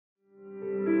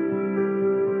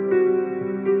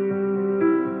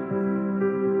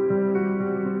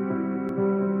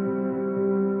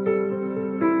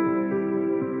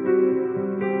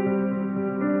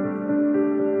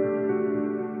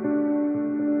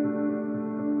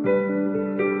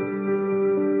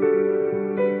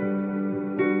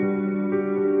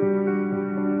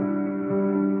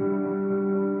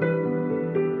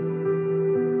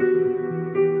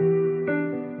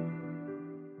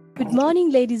morning,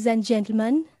 ladies and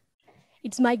gentlemen.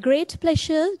 It's my great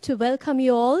pleasure to welcome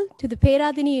you all to the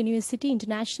Peradeniya University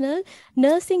International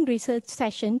Nursing Research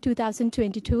Session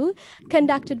 2022,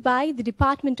 conducted by the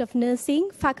Department of Nursing,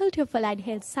 Faculty of Allied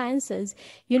Health Sciences,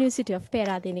 University of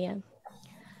Peradeniya.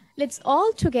 Let's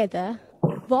all together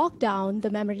walk down the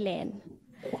memory lane.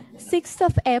 6th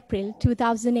of April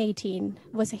 2018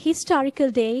 was a historical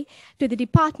day to the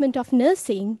Department of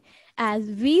Nursing, as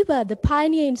we were the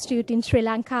pioneer institute in Sri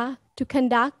Lanka to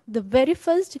conduct the very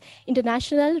first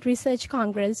International Research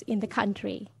Congress in the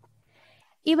country.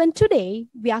 Even today,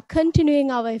 we are continuing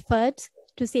our efforts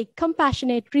to seek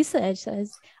compassionate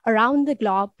researchers around the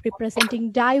globe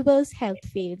representing diverse health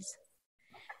fields.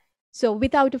 So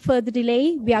without further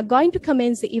delay, we are going to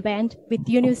commence the event with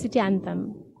the University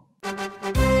Anthem.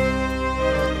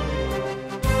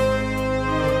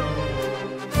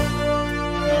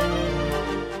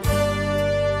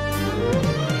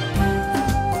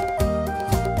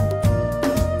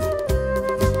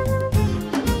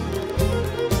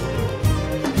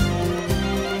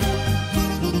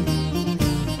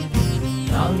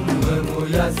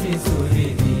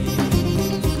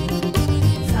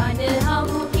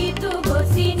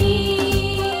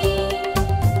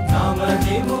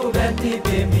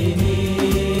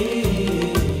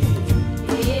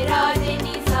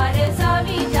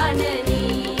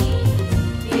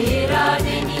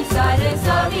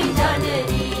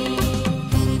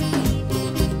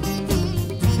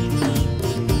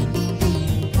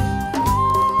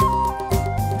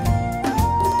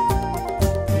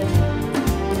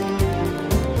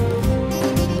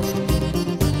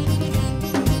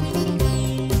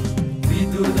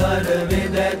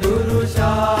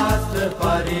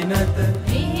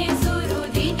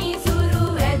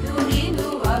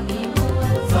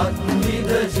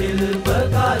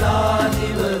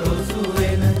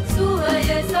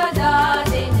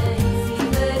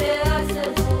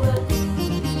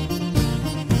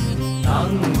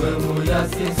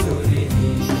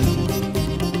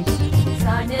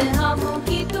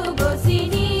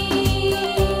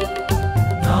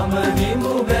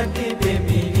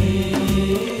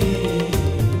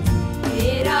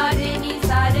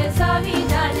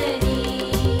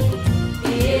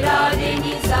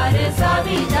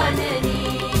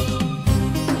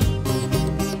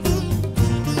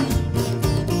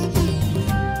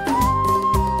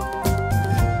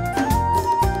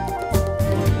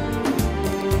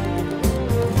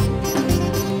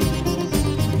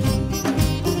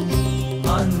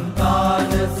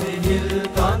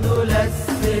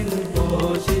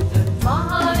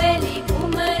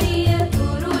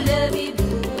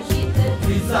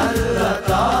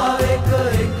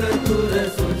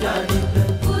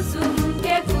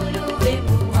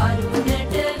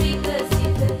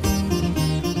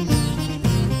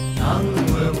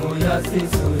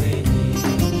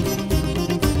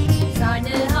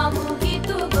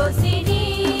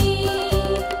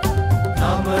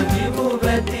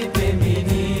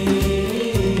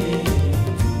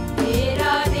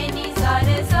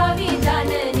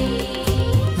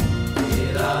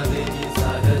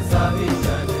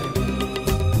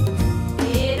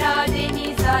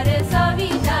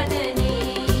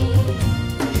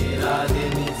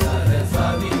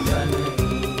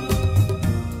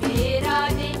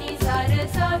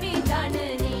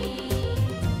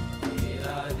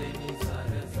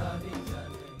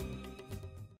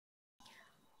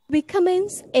 We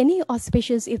commence any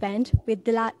auspicious event with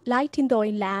the lighting the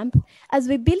oil lamp, as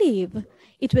we believe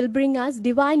it will bring us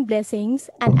divine blessings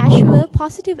and assure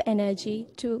positive energy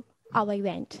to our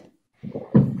event.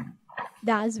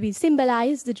 Thus, we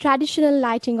symbolize the traditional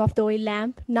lighting of the oil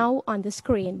lamp now on the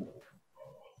screen.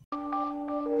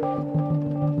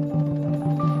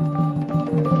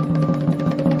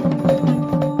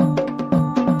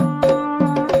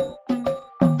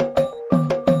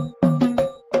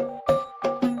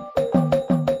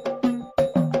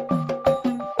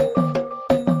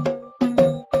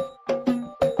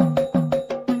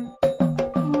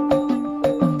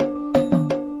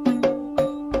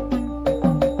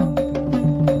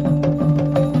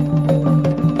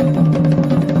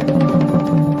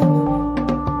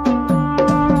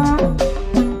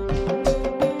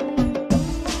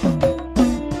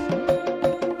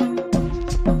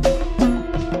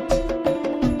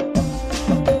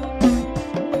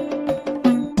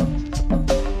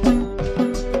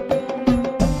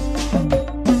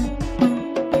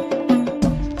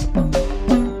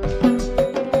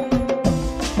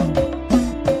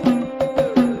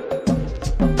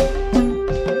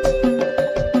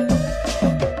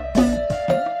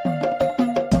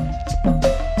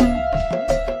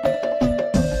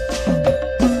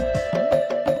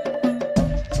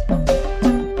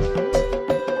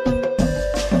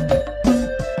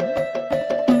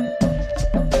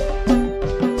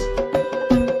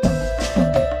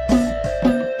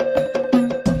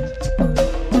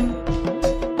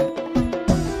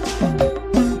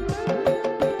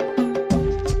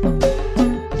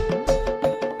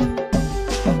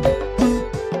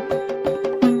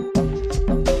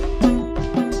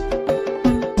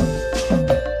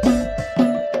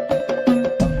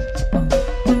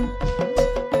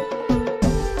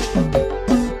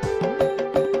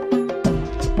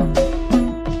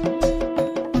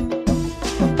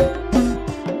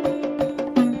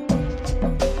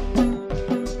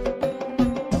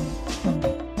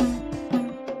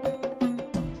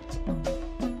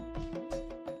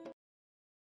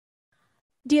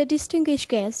 Dear distinguished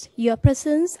guests, your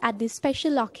presence at this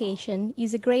special occasion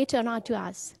is a great honor to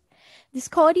us. This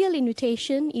cordial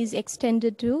invitation is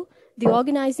extended to the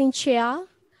organizing chair,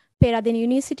 Peradeniya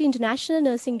University International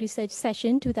Nursing Research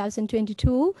Session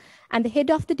 2022, and the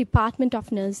head of the Department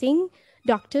of Nursing,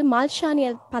 Dr.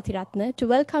 Malshani Pathiratna, to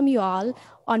welcome you all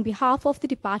on behalf of the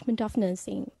Department of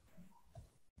Nursing.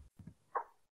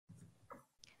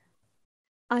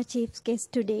 Our chief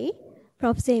guest today,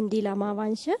 Professor M.D.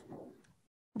 Lamawansa,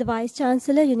 the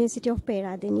Vice-Chancellor, University of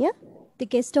Peradeniya, the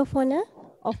guest of honor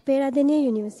of Peradeniya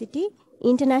University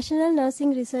International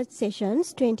Nursing Research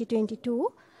Sessions 2022,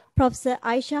 Professor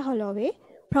Aisha Holloway,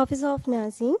 Professor of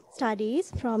Nursing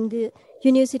Studies from the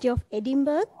University of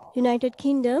Edinburgh, United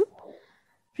Kingdom,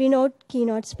 renowned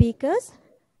keynote speakers,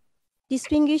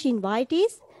 distinguished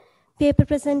invitees, paper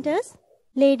presenters,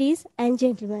 ladies and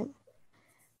gentlemen.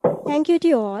 Thank you to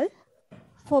you all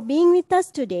for being with us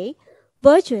today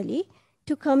virtually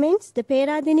to commence the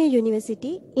Peradeniya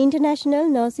University International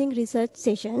Nursing Research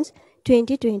Sessions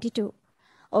 2022,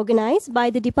 organized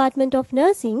by the Department of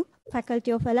Nursing,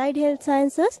 Faculty of Allied Health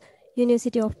Sciences,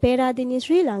 University of Peradeniya,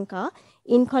 Sri Lanka,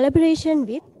 in collaboration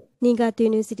with Niigata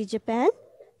University, Japan,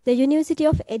 the University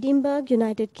of Edinburgh,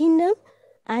 United Kingdom,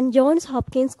 and Johns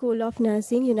Hopkins School of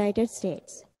Nursing, United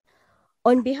States.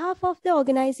 On behalf of the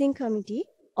organizing committee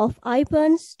of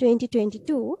iPUNRSE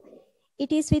 2022,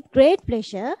 it is with great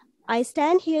pleasure I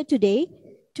stand here today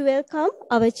to welcome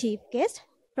our chief guest,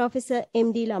 Professor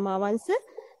M.D. Lamawansa,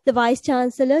 the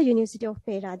Vice-Chancellor, University of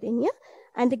Peradeniya,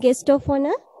 and the guest of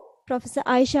honor, Professor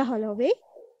Aisha Holloway,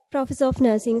 Professor of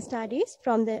Nursing Studies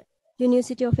from the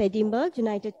University of Edinburgh,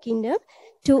 United Kingdom,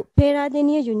 to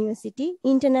Peradeniya University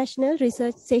International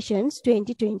Research Sessions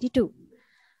 2022.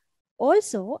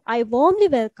 Also, I warmly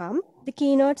welcome the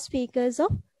keynote speakers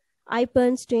of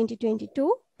iPUNRSE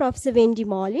 2022, Professor Wendy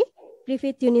Morley,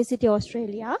 Griffith University,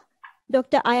 Australia,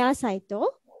 Dr. Aya Saito,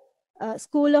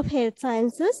 School of Health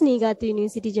Sciences, Niigata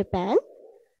University, Japan,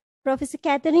 Professor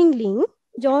Catherine Ling,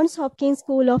 Johns Hopkins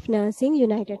School of Nursing,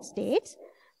 United States,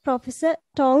 Professor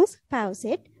Tongs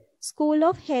Fawcett, School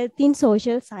of Health in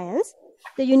Social Science,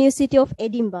 the University of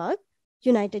Edinburgh,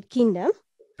 United Kingdom,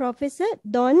 Professor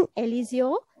Don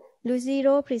Eliseo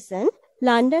Lucero Prison,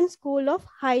 London School of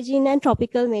Hygiene and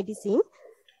Tropical Medicine,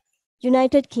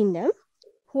 United Kingdom,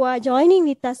 who are joining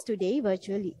with us today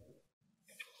virtually.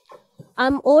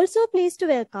 I'm also pleased to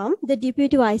welcome the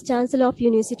Deputy Vice-Chancellor of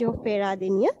University of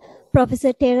Peradeniya,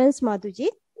 Professor Terence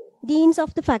Madhujit, Deans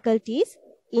of the Faculties,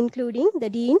 including the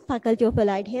Dean, Faculty of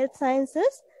Allied Health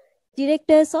Sciences,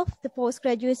 Directors of the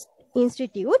Postgraduate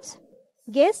Institutes,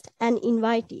 guests and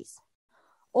invitees,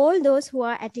 all those who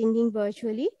are attending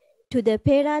virtually to the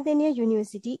Peradeniya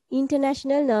University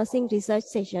International Nursing Research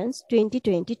Sessions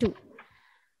 2022.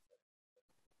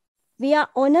 We are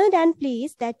honored and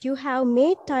pleased that you have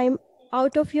made time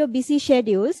out of your busy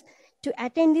schedules to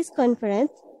attend this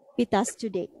conference with us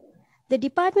today. The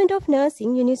Department of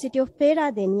Nursing, University of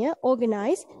Peradeniya,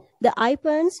 organized the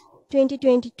iPUNRSE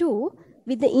 2022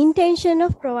 with the intention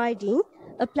of providing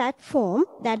a platform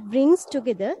that brings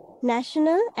together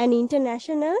national and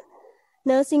international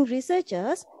nursing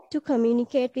researchers to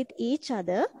communicate with each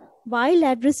other while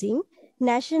addressing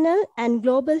national and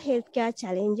global healthcare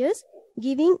challenges,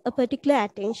 giving a particular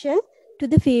attention to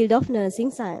the field of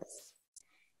nursing science.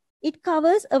 It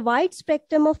covers a wide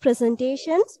spectrum of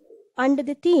presentations under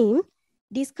the theme,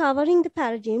 Discovering the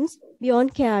Paradigms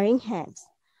Beyond Caring Hands.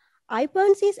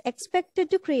 iPUNRSE is expected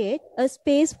to create a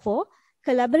space for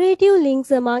collaborative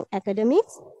links among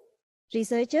academics,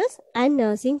 researchers, and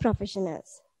nursing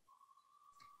professionals.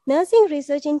 Nursing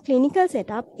research in clinical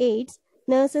setup aids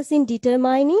nurses in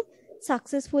determining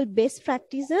successful best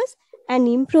practices and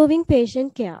improving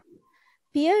patient care.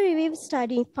 Peer-reviewed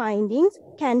study findings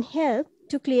can help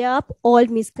to clear up old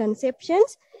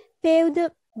misconceptions, pave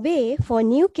the way for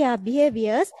new care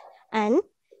behaviors, and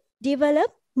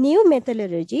develop new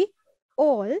methodology,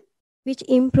 all which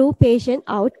improve patient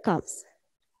outcomes.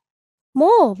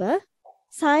 Moreover,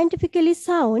 scientifically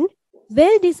sound,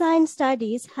 well-designed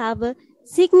studies have a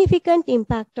significant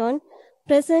impact on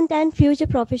present and future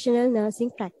professional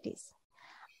nursing practice.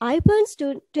 iPUNRSE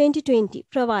 2020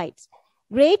 provides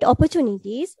great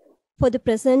opportunities for the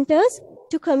presenters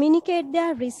to communicate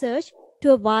their research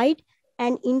to a wide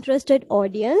and interested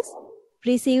audience,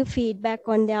 receive feedback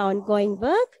on their ongoing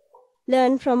work,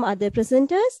 learn from other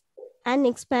presenters, and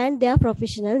expand their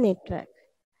professional network.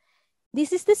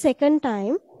 This is the second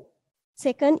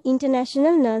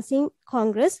International Nursing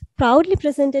Congress, proudly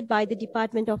presented by the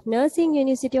Department of Nursing,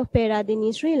 University of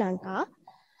Peradeniya, Sri Lanka.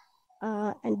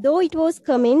 And though it was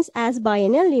commenced as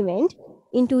biennial event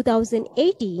in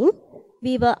 2018,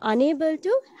 we were unable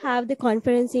to have the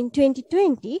conference in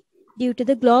 2020 due to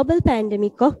the global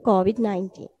pandemic of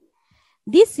COVID-19.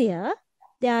 This year,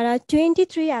 there are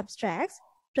 23 abstracts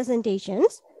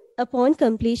presentations upon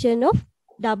completion of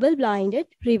double-blinded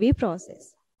review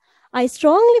process. I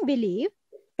strongly believe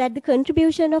that the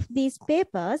contribution of these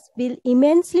papers will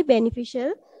immensely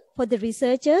beneficial for the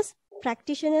researchers,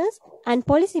 practitioners, and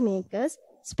policymakers,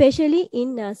 especially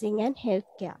in nursing and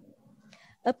healthcare.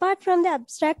 Apart from the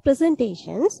abstract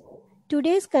presentations,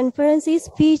 today's conference is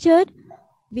featured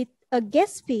with a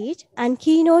guest speech and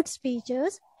keynote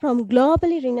speeches from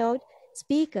globally renowned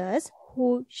speakers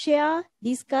who share,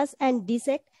 discuss, and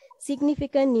dissect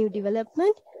significant new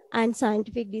development and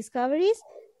scientific discoveries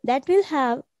that will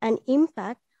have an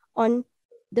impact on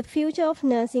the future of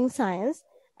nursing science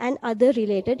and other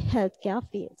related healthcare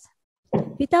fields.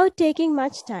 Without taking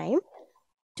much time,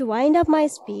 to wind up my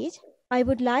speech, I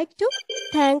would like to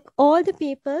thank all the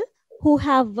people who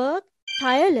have worked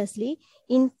tirelessly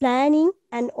in planning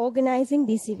and organizing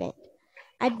this event.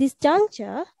 At this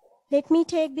juncture, let me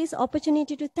take this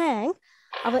opportunity to thank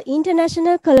our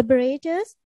international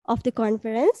collaborators of the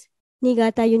conference,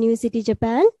 Niigata University,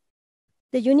 Japan,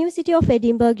 the University of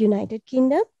Edinburgh, United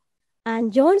Kingdom,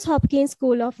 and Johns Hopkins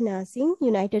School of Nursing,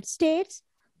 United States,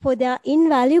 for their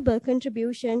invaluable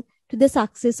contribution to the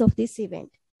success of this event.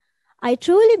 I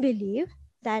truly believe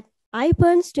that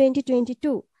iPUNRSE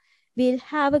 2022 will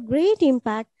have a great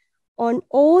impact on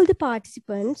all the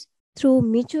participants through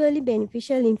mutually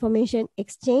beneficial information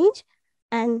exchange,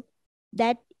 and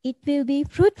that it will be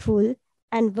fruitful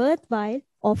and worthwhile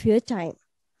of your time.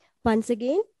 Once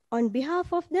again, on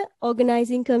behalf of the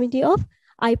organizing committee of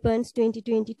iPUNRSE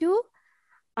 2022,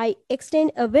 I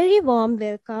extend a very warm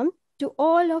welcome to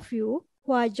all of you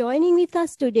who are joining with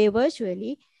us today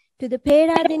virtually to the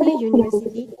Peradeniya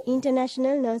University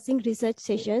International Nursing Research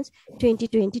Sessions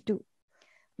 2022.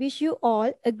 Wish you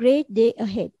all a great day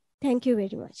ahead. Thank you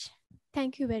very much.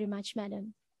 Thank you very much,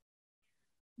 Madam.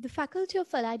 The Faculty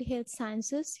of Allied Health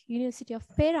Sciences, University of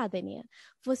Peradeniya,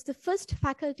 was the first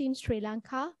faculty in Sri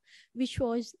Lanka which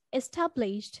was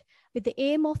established with the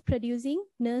aim of producing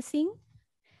nursing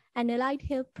and allied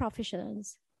health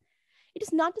professionals. It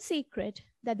is not a secret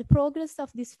that the progress of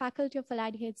this Faculty of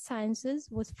Allied Health Sciences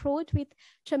was fraught with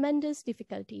tremendous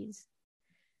difficulties.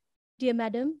 Dear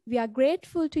Madam, we are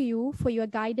grateful to you for your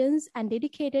guidance and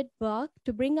dedicated work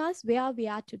to bring us where we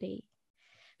are today.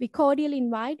 We cordially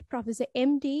invite Professor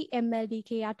M.D.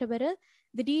 M.L.D.K. Atawara,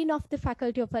 the Dean of the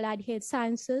Faculty of Allied Health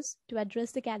Sciences, to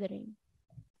address the gathering.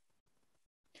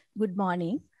 Good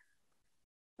morning,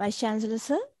 Vice-Chancellor,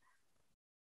 Sir,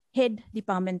 Head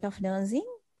Department of Nursing,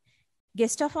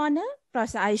 Guest of Honor,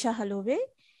 Professor Aisha Holloway,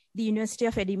 the University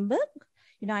of Edinburgh,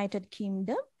 United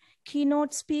Kingdom,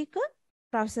 Keynote Speaker,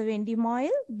 Professor Wendy Moyle,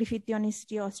 Griffith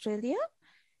University, Australia,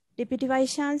 Deputy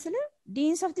Vice-Chancellor,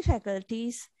 Deans of the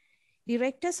Faculties,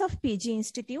 Directors of PG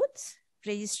Institutes,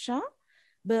 Registrar,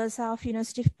 Bursa of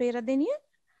University of Peradeniya,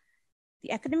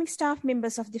 the academic staff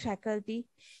members of the faculty,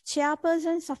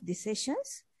 chairpersons of the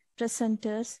sessions,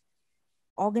 presenters,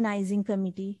 organizing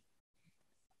committee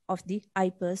of the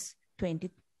iPUNRSE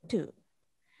 22.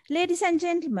 Ladies and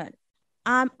gentlemen,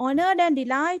 I'm honored and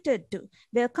delighted to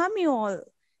welcome you all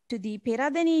to the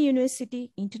Peradeniya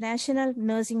University International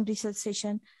Nursing Research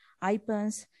Session,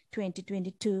 iPUNRSE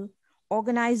 2022,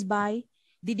 organized by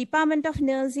the Department of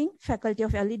Nursing, Faculty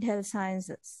of Allied Health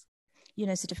Sciences,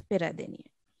 University of Peradeniya.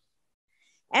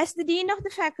 As the Dean of the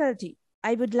Faculty,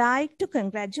 I would like to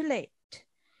congratulate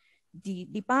the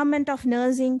Department of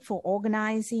Nursing for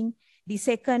organizing the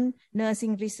second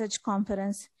Nursing Research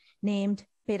Conference named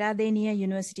Peradeniya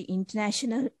University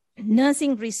International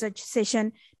Nursing Research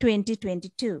Session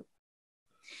 2022.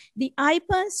 The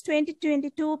iPUNRSE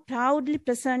 2022 proudly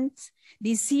presents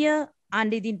this year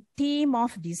under the theme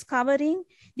of discovering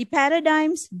the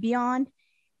paradigms beyond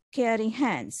caring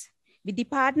hands, with the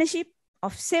partnership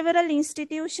of several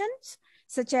institutions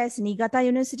such as Niigata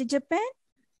University, Japan,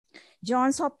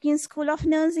 Johns Hopkins School of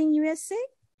Nursing, USA,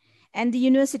 and the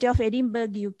University of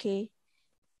Edinburgh, UK.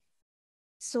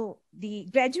 So the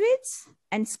graduates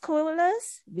and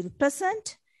scholars will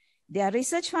present their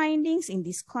research findings in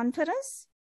this conference,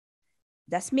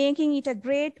 thus making it a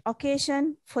great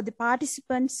occasion for the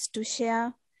participants to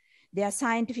share their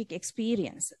scientific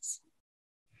experiences.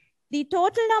 The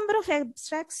total number of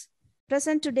abstracts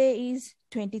present today is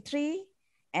 23,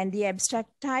 and the abstract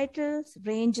titles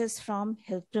ranges from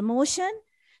health promotion,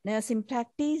 nursing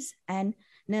practice, and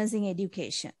nursing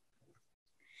education.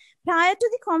 Prior to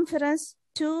the conference,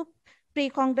 2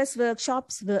 pre-congress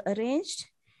workshops were arranged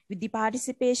with the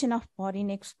participation of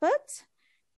foreign experts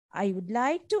I would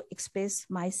like to express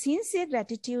my sincere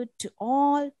gratitude to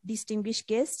all distinguished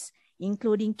guests,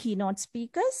 including keynote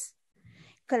speakers,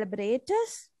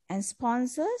 collaborators, and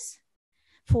sponsors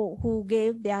who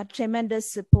gave their tremendous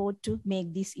support to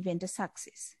make this event a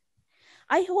success.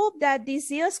 I hope that this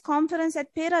year's conference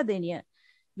at Peradeniya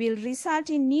will result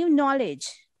in new knowledge,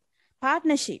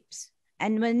 partnerships,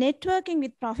 and networking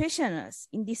with professionals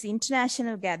in this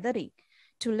international gathering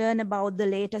to learn about the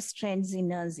latest trends in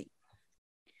nursing.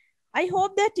 I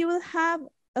hope that you will have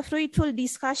a fruitful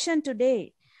discussion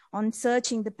today on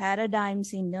searching the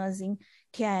paradigms in nursing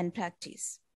care and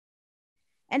practice.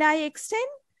 And I extend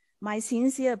my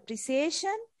sincere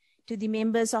appreciation to the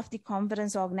members of the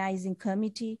conference organizing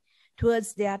committee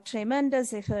towards their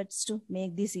tremendous efforts to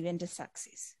make this event a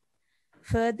success.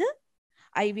 Further,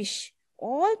 I wish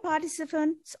all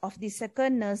participants of the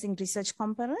second Nursing Research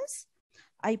Conference,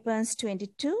 iPUNRSE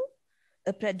 22,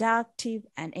 a productive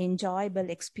and enjoyable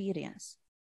experience.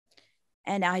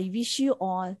 And I wish you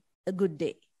all a good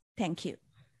day. Thank you.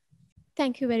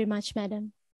 Thank you very much,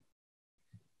 Madam.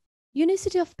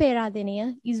 University of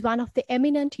Peradeniya is one of the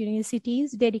eminent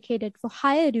universities dedicated for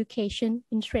higher education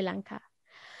in Sri Lanka.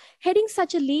 Heading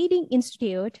such a leading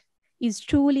institute is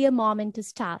truly a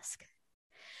momentous task.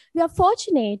 We are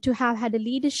fortunate to have had a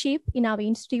leadership in our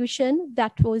institution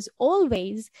that was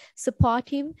always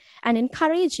supportive and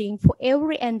encouraging for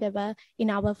every endeavor in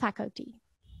our faculty.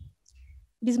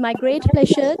 It is my great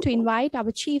pleasure to invite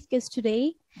our chief guest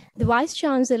today, the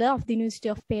Vice-Chancellor of the University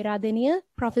of Peradeniya,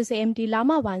 Professor M.D.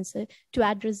 Lamawansa, to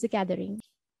address the gathering.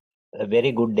 A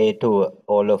very good day to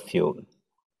all of you.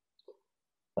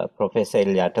 Professor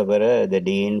Yatavara, the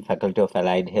Dean, Faculty of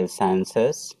Allied Health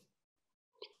Sciences,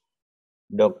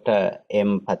 Dr.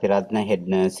 M. Patiratna, Head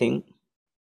Nursing,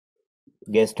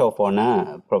 Guest of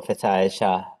Honor, Professor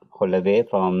Aisha Holloway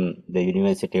from the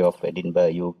University of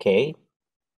Edinburgh, UK,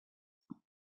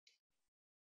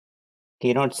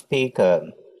 Keynote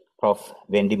Speaker, Prof.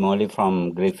 Wendy Morley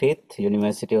from Griffith,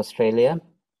 University, Australia,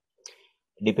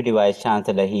 Deputy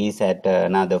Vice-Chancellor, he is at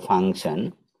another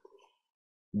function,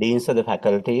 Deans of the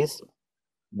Faculties,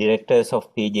 Directors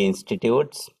of PG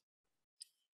Institutes,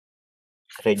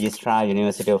 Registrar,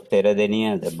 University of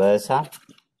Peradeniya, the Bursa,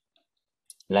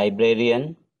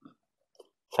 Librarian,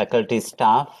 Faculty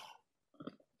staff,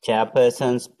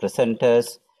 Chairpersons,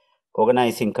 Presenters,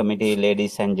 Organizing Committee,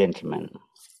 ladies and gentlemen.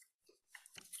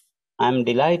 I am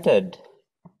delighted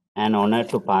and honored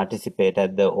to participate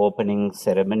at the opening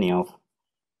ceremony of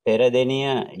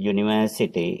Peradeniya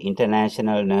University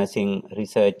International Nursing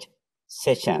Research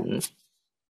Session,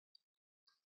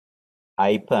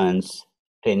 iPUNRSE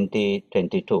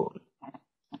 2022.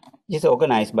 It is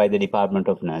organized by the Department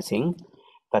of Nursing,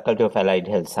 Faculty of Allied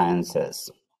Health Sciences.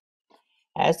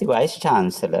 As the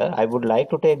Vice-Chancellor, I would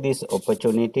like to take this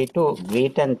opportunity to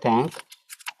greet and thank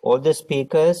all the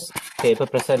speakers, paper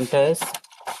presenters,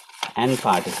 and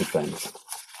participants.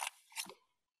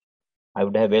 I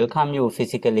would have welcomed you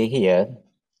physically here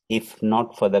if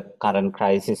not for the current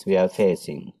crisis we are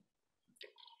facing.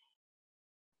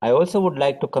 I also would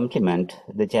like to compliment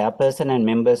the Chairperson and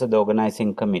members of the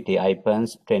Organizing Committee,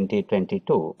 iPUNRSE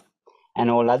 2022,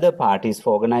 and all other parties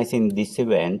for organizing this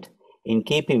event in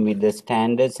keeping with the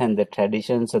standards and the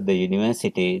traditions of the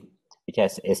university, which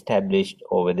has established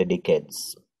over the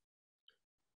decades.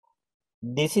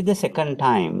 This is the second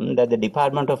time that the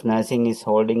Department of Nursing is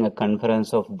holding a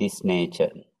conference of this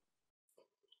nature.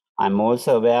 I'm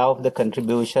also aware of the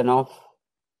contribution of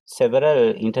several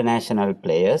international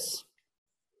players,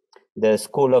 the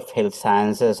School of Health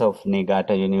Sciences of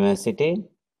Niigata University,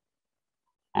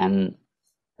 and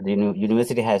the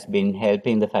university has been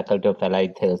helping the Faculty of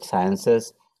Allied Health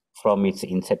Sciences from its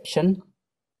inception,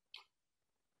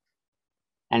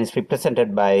 and it's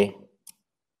represented by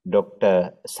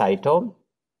Dr. Saito,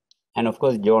 and of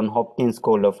course, John Hopkins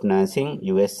School of Nursing,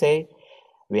 USA.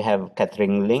 We have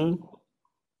Catherine Ling,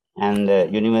 and the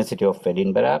University of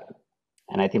Edinburgh,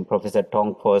 and I think Professor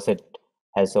Tong Fawcett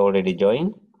has already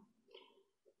joined.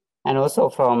 And also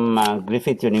from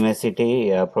Griffith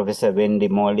University, Professor Wendy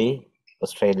Morley,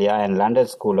 Australia, and London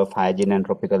School of Hygiene and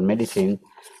Tropical Medicine,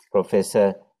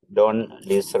 Professor Don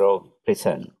Lisero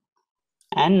Prison.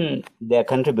 And their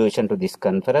contribution to this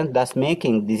conference, thus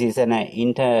making this is an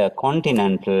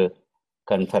intercontinental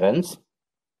conference,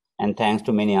 and thanks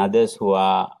to many others who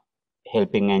are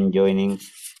helping and joining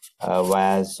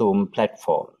via Zoom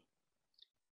platform.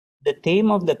 The theme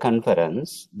of the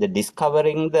conference, the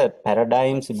Discovering the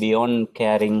Paradigms Beyond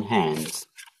Caring Hands.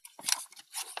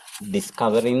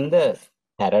 Discovering the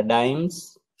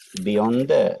paradigms beyond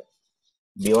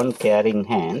caring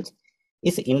hands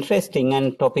is interesting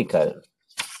and topical.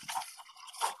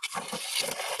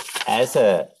 as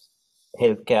a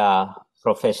healthcare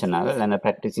professional and a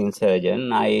practicing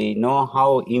surgeon, I know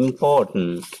how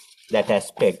important that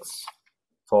aspects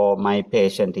for my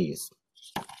patient is.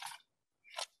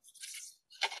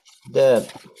 The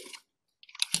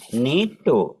need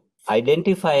to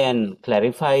identify and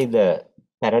clarify the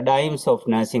paradigms of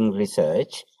nursing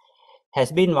research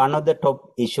has been one of the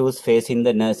top issues facing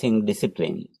the nursing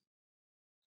discipline.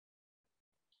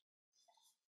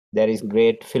 There is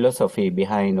great philosophy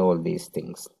behind all these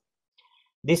things.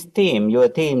 This theme, your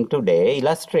theme today,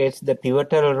 illustrates the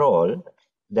pivotal role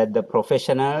that the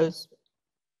professionals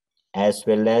as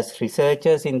well as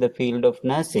researchers in the field of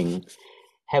nursing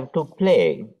have to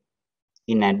play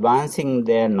in advancing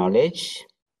their knowledge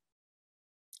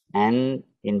and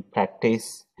in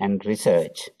practice and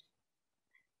research.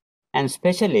 And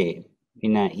especially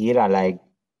in an era like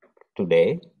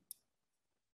today,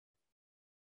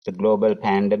 the global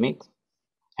pandemic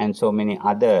and so many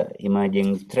other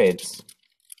emerging threats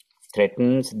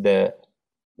threatens the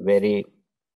very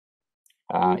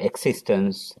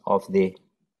existence of the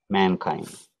mankind.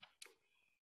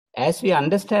 As we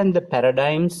understand, the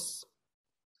paradigms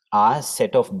are a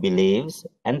set of beliefs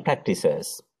and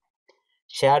practices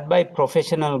shared by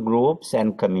professional groups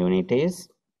and communities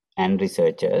and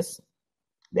researchers.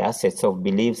 They are sets of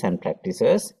beliefs and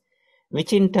practices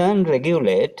which in turn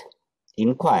regulate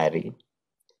inquiry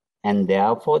and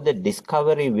therefore the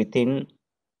discovery within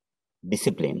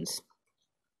disciplines.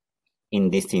 In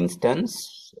this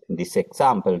instance, in this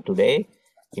example today,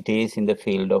 it is in the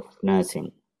field of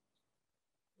nursing.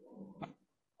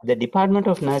 The Department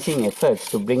of Nursing efforts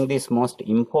to bring this most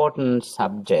important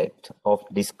subject of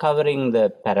discovering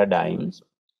the paradigms,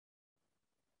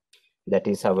 that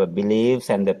is our beliefs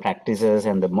and the practices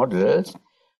and the models,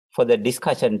 for the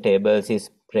discussion tables is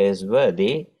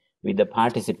praiseworthy, with the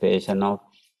participation of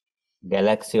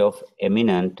galaxy of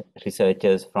eminent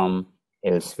researchers from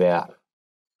elsewhere.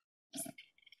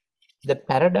 The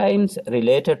paradigms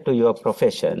related to your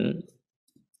profession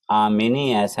are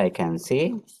many, as I can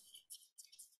see,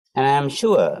 and I am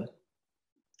sure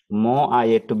more are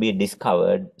yet to be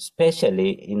discovered,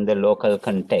 especially in the local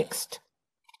context.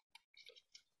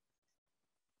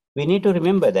 We need to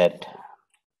remember that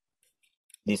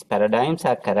these paradigms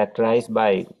are characterized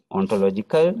by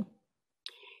ontological,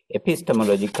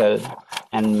 epistemological,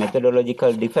 and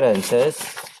methodological differences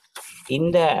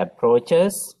in their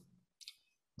approaches,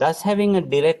 thus having a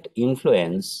direct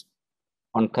influence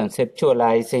on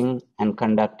conceptualizing and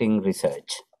conducting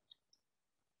research,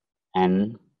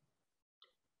 and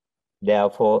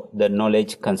therefore the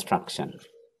knowledge construction.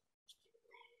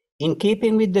 In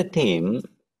keeping with the theme,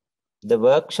 the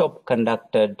workshop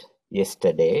conducted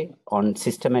yesterday on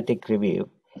systematic review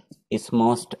is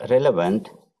most relevant,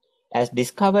 as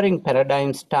discovering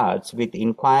paradigm starts with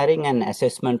inquiring and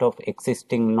assessment of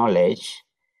existing knowledge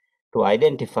to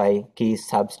identify key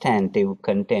substantive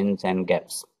contents and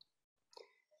gaps.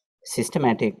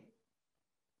 Systematic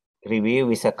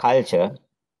review is a culture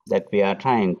that we are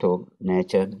trying to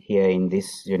nurture here in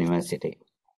this university.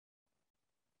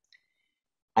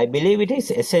 I believe it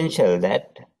is essential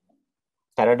that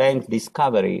paradigm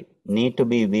discovery need to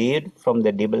be viewed from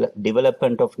the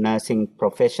development of nursing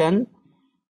profession,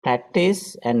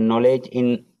 practice and knowledge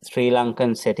in Sri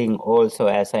Lankan setting also,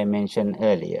 as I mentioned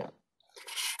earlier.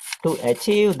 To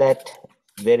achieve that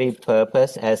very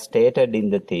purpose as stated in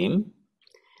the theme,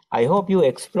 I hope you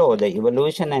explore the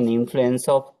evolution and influence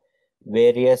of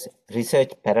various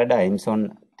research paradigms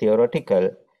on theoretical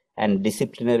and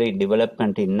disciplinary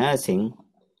development in nursing,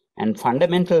 and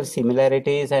fundamental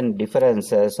similarities and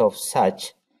differences of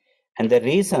such, and the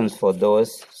reasons for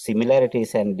those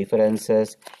similarities and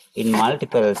differences in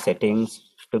multiple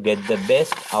settings to get the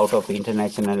best out of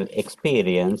international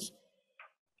experience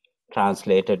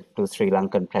translated to Sri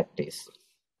Lankan practice.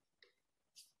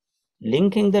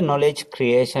 Linking the knowledge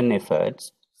creation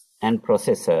efforts and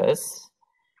processes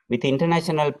with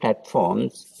international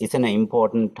platforms is an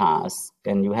important task,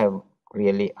 and you have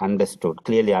really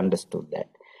clearly understood that.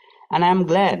 And I am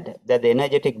glad that the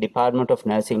energetic Department of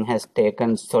Nursing has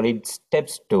taken solid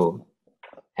steps to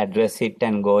address it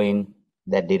and go in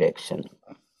that direction.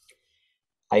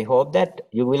 I hope that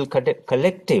you will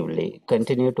collectively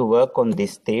continue to work on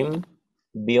this theme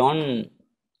beyond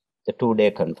the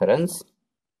two-day conference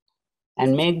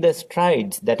and make the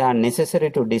strides that are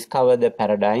necessary to discover the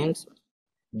paradigms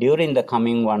during the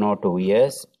coming 1 or 2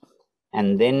 years,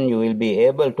 and then you will be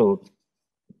able to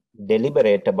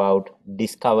deliberate about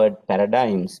discovered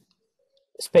paradigms,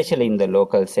 especially in the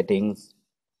local settings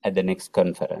at the next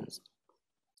conference.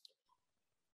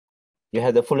 You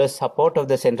have the fullest support of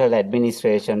the central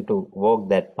administration to walk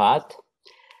that path.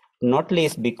 not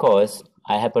least because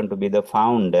I happen to be the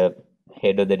founder,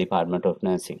 head of the Department of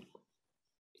Nursing.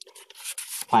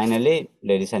 Finally,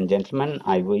 ladies and gentlemen,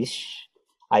 I wish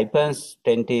iPUNRSE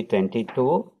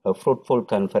 2022 a fruitful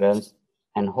conference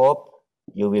and hope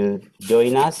you will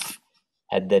join us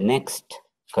at the next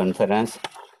conference,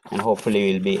 and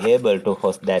hopefully we'll be able to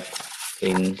host that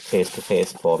in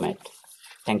face-to-face format.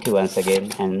 Thank you once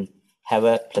again and have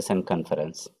a pleasant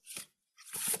conference.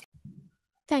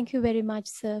 Thank you very much,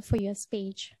 sir, for your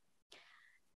speech.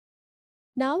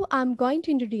 Now I'm going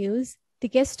to introduce the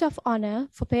guest of honor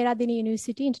for Peradeniya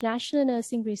University International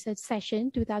Nursing Research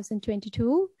Session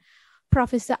 2022,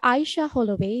 Professor Aisha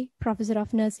Holloway, Professor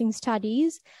of Nursing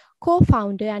Studies,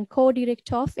 co-founder and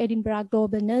co-director of Edinburgh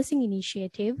Global Nursing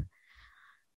Initiative.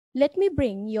 Let me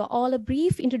bring you all a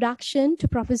brief introduction to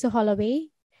Professor Holloway.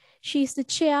 She is the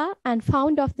chair and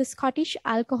founder of the Scottish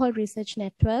Alcohol Research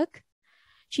Network.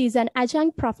 She is an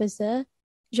adjunct professor,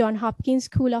 Johns Hopkins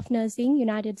School of Nursing,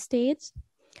 United States.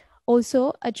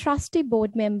 Also a trustee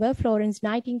board member, Florence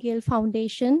Nightingale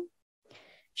Foundation.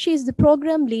 She is the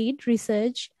program lead,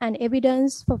 research and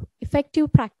evidence for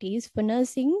effective practice for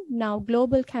nursing, now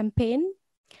global campaign.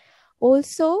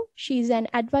 Also, she is an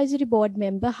advisory board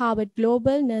member, Harvard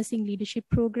Global Nursing Leadership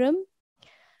Program,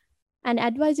 an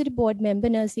advisory board member,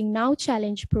 Nursing Now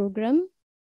Challenge Program.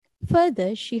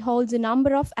 Further, she holds a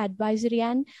number of advisory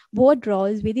and board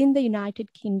roles within the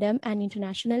United Kingdom and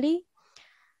internationally.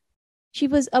 She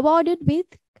was awarded with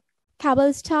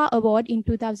Cabell Star Award in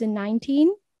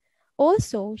 2019.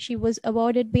 Also, she was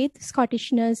awarded with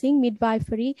Scottish Nursing,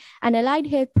 Midwifery and Allied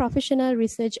Health Professional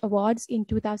Research Awards in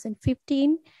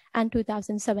 2015 and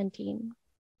 2017.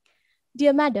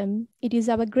 Dear Madam, it is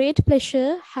our great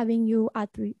pleasure having you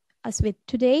us with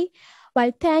today.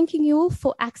 While thanking you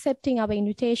for accepting our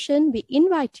invitation, we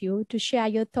invite you to share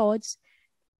your thoughts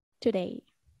today.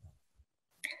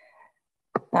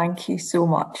 Thank you so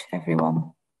much,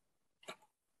 everyone.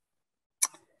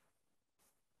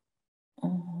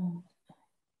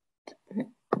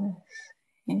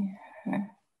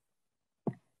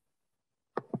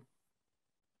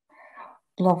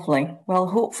 Lovely. Well,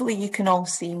 hopefully you can all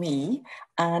see me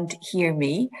and hear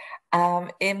me.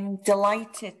 I'm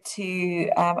delighted to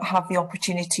have the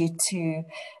opportunity to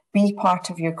be part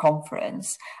of your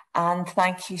conference, and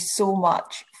thank you so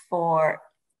much for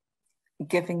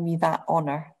giving me that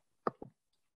honour.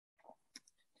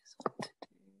 Just want to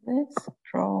do this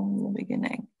from the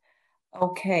beginning.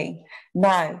 Okay,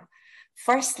 now,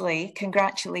 firstly,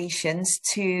 congratulations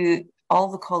to all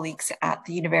the colleagues at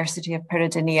the University of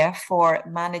Peradeniya for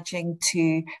managing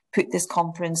to put this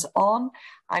conference on.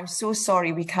 I'm so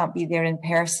sorry we can't be there in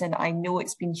person. I know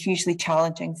it's been hugely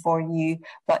challenging for you,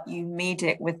 but you made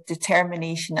it with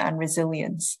determination and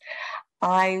resilience.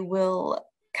 I will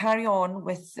carry on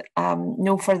with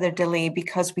no further delay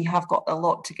because we have got a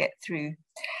lot to get through,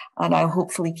 and I'll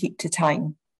hopefully keep to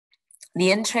time.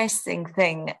 The interesting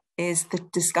thing is the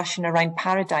discussion around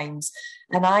paradigms.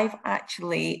 And I've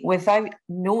actually, without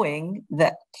knowing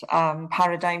that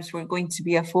paradigms were going to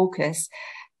be a focus,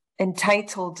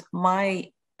 entitled my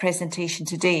presentation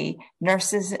today,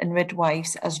 Nurses and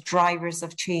Midwives as Drivers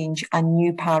of Change, a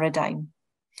New Paradigm.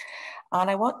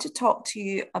 And I want to talk to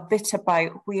you a bit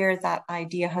about where that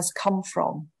idea has come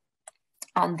from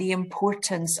and the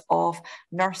importance of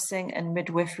nursing and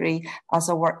midwifery as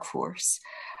a workforce.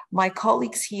 My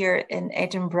colleagues here in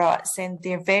Edinburgh send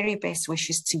their very best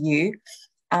wishes to you,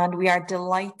 and we are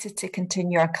delighted to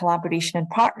continue our collaboration and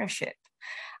partnership.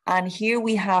 And here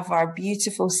we have our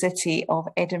beautiful city of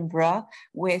Edinburgh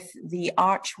with the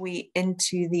archway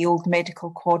into the old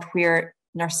medical quad where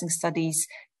nursing studies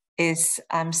is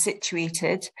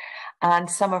situated, and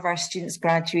some of our students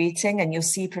graduating, and you'll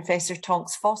see Professor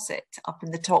Tonks Fawcett up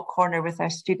in the top corner with our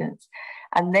students.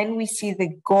 And then we see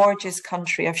the gorgeous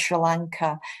country of Sri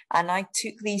Lanka. And I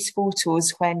took these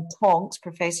photos when Tonks,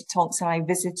 Professor Tonks and I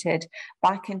visited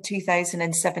back in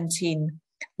 2017.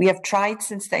 We have tried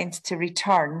since then to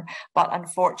return, but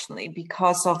unfortunately,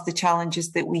 because of the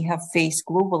challenges that we have faced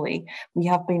globally, we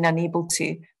have been unable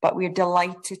to. But we're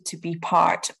delighted to be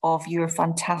part of your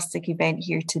fantastic event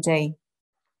here today.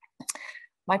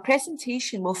 My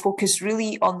presentation will focus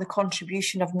really on the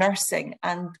contribution of nursing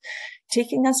and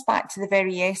taking us back to the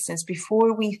very essence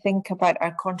before we think about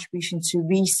our contribution to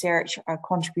research, our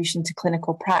contribution to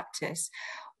clinical practice.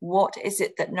 What is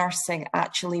it that nursing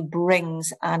actually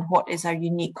brings and what is our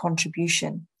unique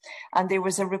contribution? And there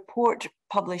was a report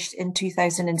published in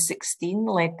 2016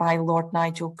 led by Lord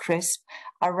Nigel Crisp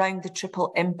around the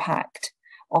triple impact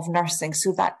of nursing.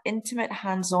 So that intimate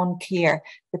hands-on care,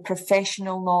 the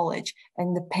professional knowledge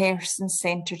and the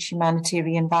person-centered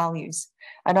humanitarian values.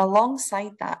 And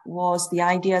alongside that was the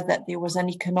idea that there was an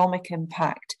economic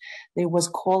impact, there was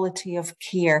quality of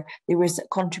care, there was a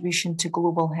contribution to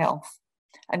global health.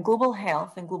 And global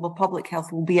health and global public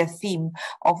health will be a theme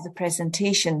of the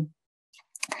presentation.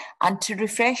 And to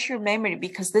refresh your memory,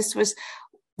 because this was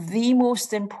the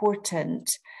most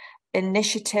important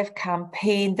initiative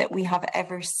campaign that we have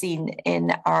ever seen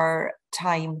in our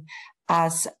time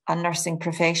as a nursing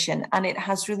profession, and it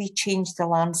has really changed the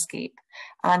landscape.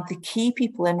 And the key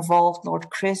people involved, Lord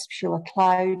Crisp, Sheila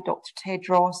Cloud, Dr.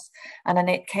 Tedros, and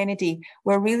Annette Kennedy,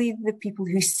 were really the people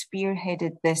who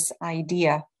spearheaded this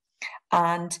idea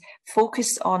and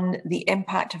focused on the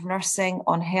impact of nursing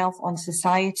on health, on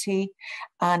society,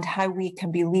 and how we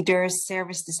can be leaders,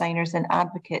 service designers, and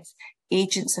advocates,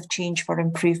 agents of change for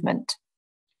improvement.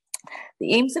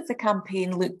 The aims of the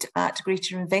campaign looked at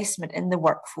greater investment in the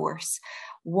workforce.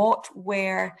 What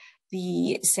were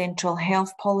the central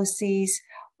health policies?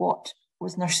 What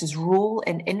was nurses' role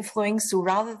in influencing? So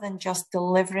rather than just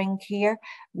delivering care,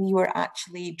 we were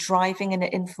actually driving and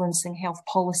influencing health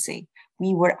policy.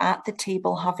 We were at the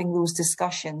table having those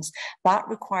discussions. That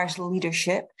requires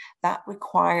leadership. That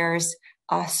requires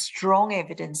a strong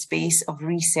evidence base of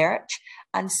research.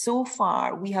 And so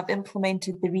far, we have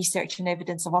implemented the research and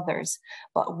evidence of others.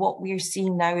 But what we're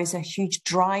seeing now is a huge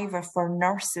driver for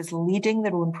nurses leading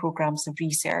their own programs of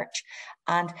research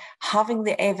and having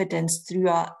the evidence through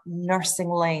a nursing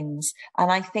lens.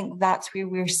 And I think that's where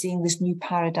we're seeing this new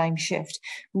paradigm shift.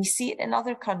 We see it in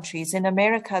other countries. In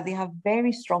America, they have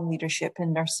very strong leadership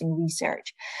in nursing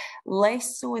research.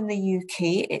 Less so in the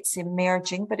UK, it's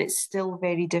emerging, but it's still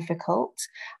very difficult.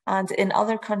 And in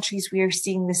other countries, we are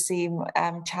seeing the same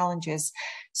challenges.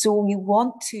 So we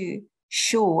want to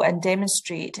show and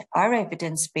demonstrate our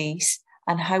evidence base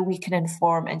and how we can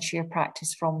inform and share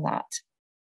practice from that.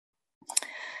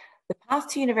 The path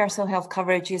to universal health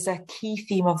coverage is a key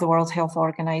theme of the World Health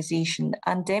Organization,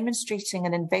 and demonstrating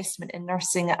an investment in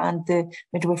nursing and the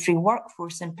midwifery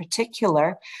workforce in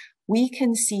particular, we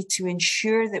can see to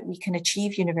ensure that we can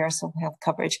achieve universal health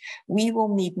coverage, we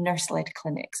will need nurse-led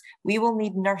clinics. We will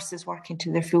need nurses working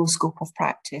to their full scope of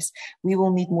practice. We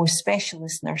will need more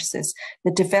specialist nurses,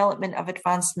 the development of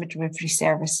advanced midwifery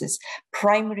services,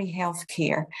 primary health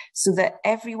care, so that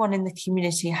everyone in the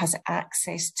community has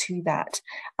access to that,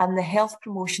 and the health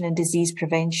promotion and disease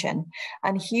prevention.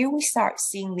 And here we start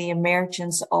seeing the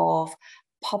emergence of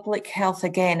public health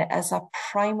again as a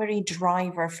primary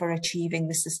driver for achieving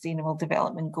the Sustainable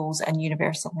Development Goals and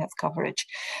universal health coverage.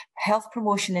 Health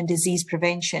promotion and disease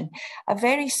prevention, a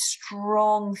very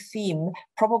strong theme,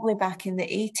 probably back in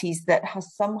the 80s, that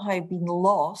has somehow been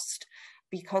lost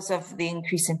because of the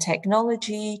increase in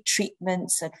technology,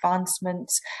 treatments,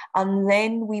 advancements, and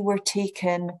then we were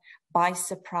taken by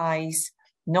surprise,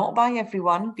 not by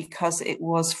everyone, because it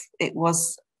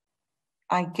was,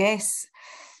 I guess,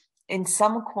 in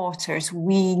some quarters,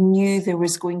 we knew there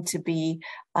was going to be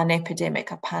an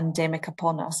epidemic, a pandemic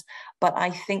upon us, but I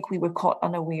think we were caught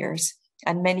unawares,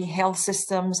 and many health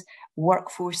systems,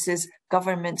 workforces,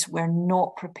 governments were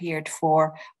not prepared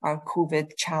for our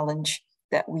COVID challenge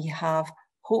that we have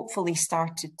hopefully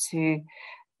started to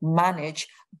manage,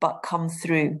 but come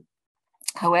through.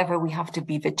 However, we have to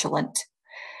be vigilant.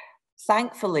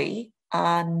 Thankfully,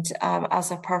 and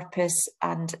as a purpose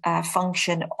and a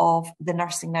function of the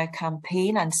Nursing Now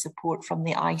campaign and support from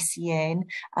the ICN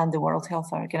and the World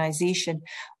Health Organization,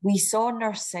 we saw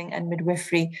nursing and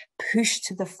midwifery push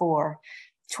to the fore.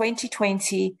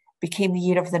 2020 became the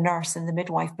year of the nurse and the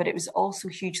midwife, but it was also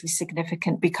hugely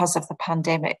significant because of the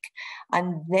pandemic.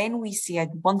 And then we see a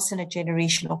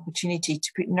once-in-a-generation opportunity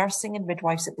to put nursing and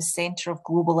midwives at the centre of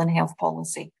global and health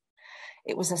policy.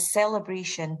 It was a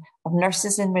celebration of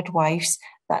nurses and midwives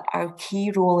that our key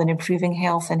role in improving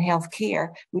health and healthcare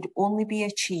would only be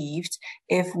achieved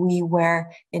if we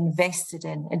were invested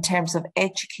in terms of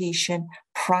education,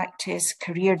 practice,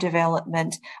 career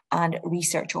development, and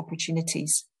research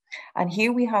opportunities. And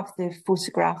here we have the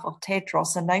photograph of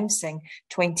Tedros announcing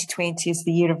 2020 as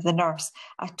the year of the nurse,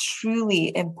 a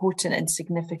truly important and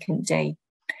significant day.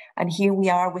 And here we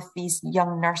are with these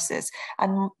young nurses.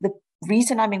 And the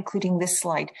reason I'm including this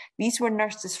slide, these were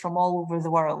nurses from all over the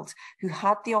world who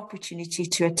had the opportunity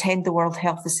to attend the World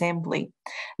Health Assembly.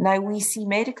 Now we see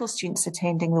medical students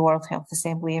attending the World Health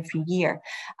Assembly every year,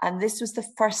 and this was the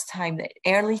first time that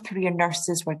early career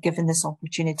nurses were given this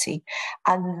opportunity.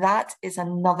 And that is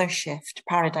another shift,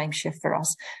 paradigm shift for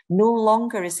us. No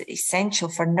longer is it essential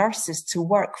for nurses to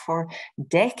work for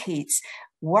decades,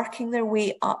 working their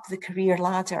way up the career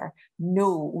ladder.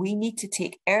 No, we need to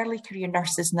take early career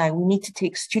nurses now. We need to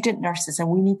take student nurses and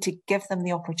we need to give them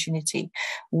the opportunity.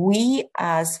 We,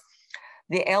 as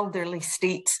the elderly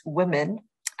stateswomen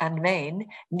and men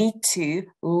need to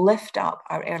lift up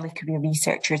our early career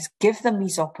researchers, give them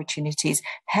these opportunities,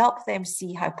 help them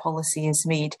see how policy is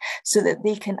made so that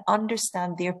they can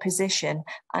understand their position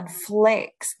and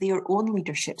flex their own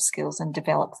leadership skills and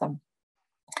develop them.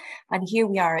 And here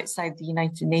we are outside the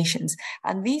United Nations.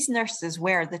 And these nurses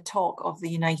were the talk of the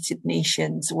United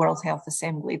Nations World Health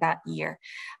Assembly that year.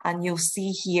 And you'll see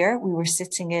here, we were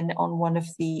sitting in on one of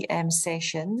the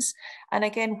sessions. And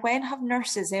again, when have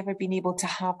nurses ever been able to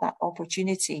have that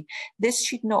opportunity? This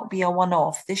should not be a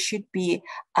one-off. This should be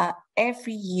a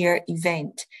every year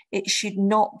event. It should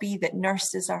not be that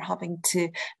nurses are having to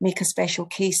make a special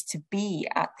case to be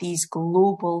at these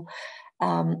global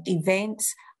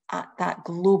events, at that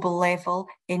global level,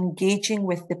 engaging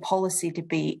with the policy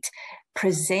debate,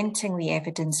 presenting the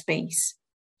evidence base.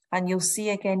 And you'll see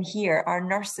again here, our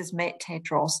nurses met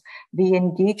Tedros. They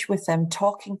engaged with him,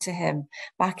 talking to him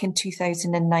back in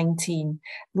 2019.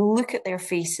 Look at their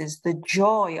faces, the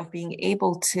joy of being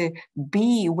able to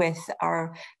be with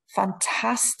our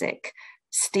fantastic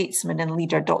statesman and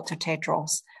leader, Dr.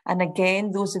 Tedros. And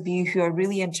again, those of you who are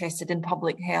really interested in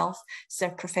public health, Sir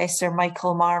Professor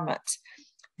Michael Marmot,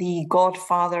 the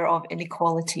godfather of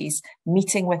inequalities,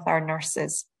 meeting with our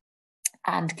nurses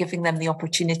and giving them the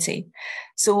opportunity.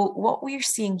 So what we're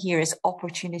seeing here is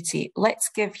opportunity. Let's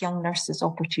give young nurses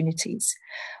opportunities.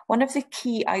 One of the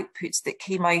key outputs that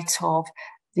came out of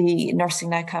the Nursing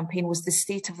Now campaign was the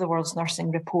State of the World's Nursing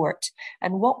report.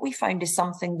 And what we found is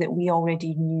something that we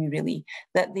already knew, really,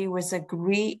 that there was a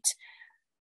great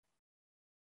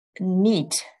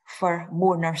need for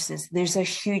more nurses. There's a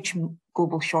huge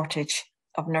global shortage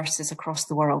of nurses across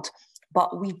the world,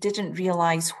 but we didn't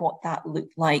realize what that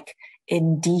looked like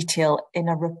in detail in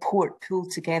a report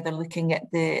pulled together looking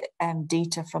at the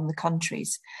data from the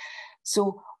countries.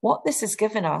 So what this has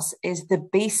given us is the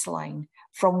baseline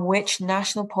from which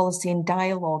national policy and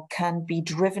dialogue can be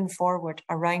driven forward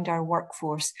around our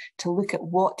workforce to look at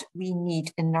what we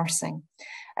need in nursing.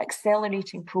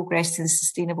 Accelerating progress to the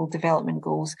Sustainable Development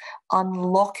Goals,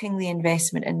 unlocking the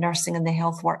investment in nursing and the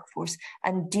health workforce,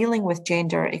 and dealing with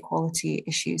gender equality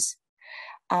issues.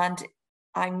 And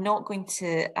I'm not going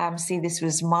to say this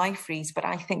was my phrase, but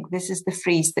I think this is the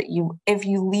phrase that you, if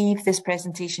you leave this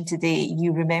presentation today,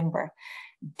 you remember.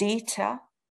 Data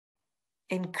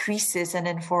increases and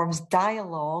informs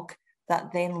dialogue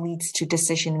that then leads to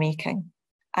decision making.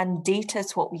 And data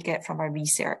is what we get from our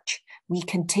research. We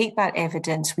can take that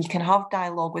evidence, we can have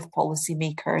dialogue with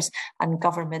policymakers and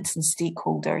governments and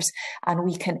stakeholders, and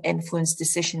we can influence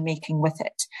decision making with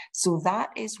it. So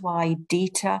that is why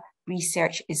data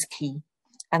research is key.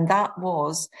 And that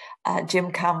was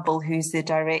Jim Campbell, who's the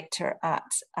director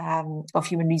of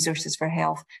Human Resources for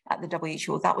Health at the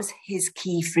WHO. That was his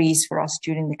key phrase for us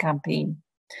during the campaign.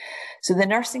 So the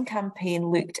nursing campaign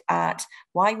looked at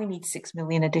why we need 6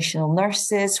 million additional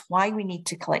nurses, why we need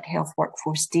to collect health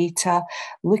workforce data,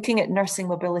 looking at nursing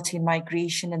mobility and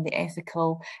migration and the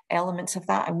ethical elements of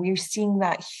that. And we're seeing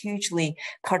that hugely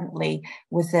currently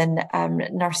within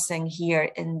nursing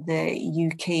here in the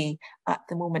UK at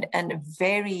the moment, and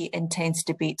very intense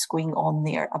debates going on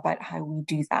there about how we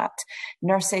do that.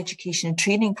 Nurse education and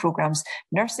training programs.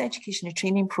 Nurse education and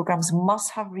training programs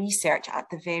must have research at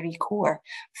the very core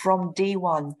from day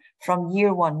one, from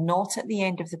year one, not at the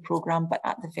end of the program, but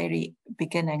at the very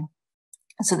beginning,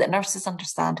 so that nurses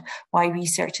understand why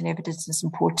research and evidence is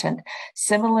important.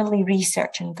 Similarly,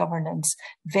 research and governance,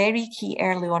 very key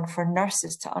early on for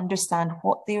nurses to understand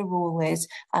what their role is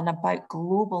and about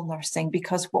global nursing,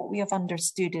 because what we have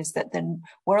understood is that the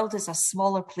world is a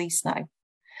smaller place now.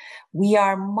 We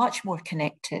are much more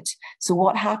connected. So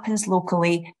what happens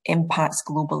locally impacts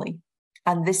globally.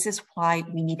 And this is why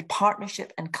we need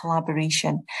partnership and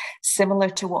collaboration, similar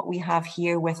to what we have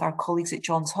here with our colleagues at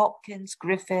Johns Hopkins,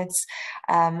 Griffiths,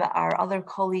 our other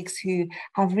colleagues who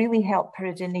have really helped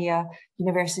Peradeniya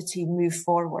University move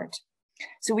forward.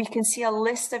 So we can see a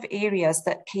list of areas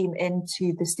that came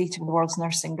into the State of the World's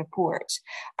Nursing report,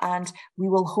 and we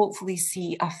will hopefully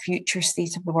see a future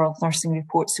State of the World Nursing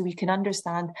report so we can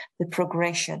understand the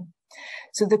progression.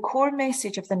 So the core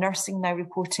message of the Nursing Now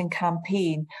reporting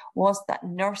campaign was that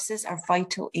nurses are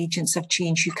vital agents of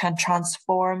change who can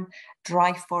transform,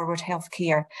 drive forward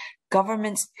healthcare.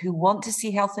 Governments who want to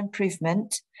see health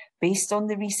improvement based on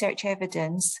the research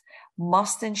evidence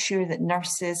must ensure that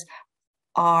nurses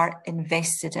are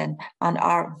invested in and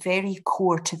are very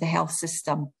core to the health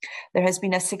system. There has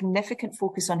been a significant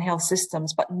focus on health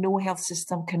systems, but no health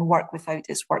system can work without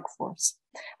its workforce.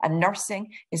 And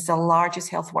nursing is the largest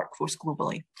health workforce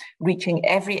globally, reaching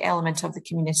every element of the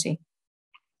community.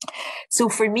 So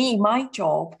for me, my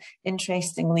job,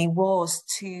 interestingly, was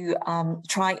to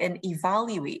try and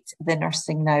evaluate the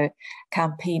Nursing Now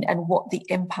campaign and what the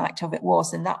impact of it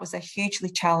was. And that was a hugely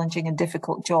challenging and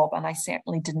difficult job. And I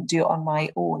certainly didn't do it on my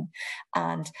own.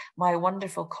 And my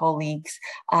wonderful colleagues,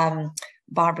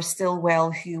 Barbara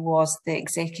Stillwell, who was the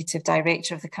executive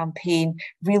director of the campaign,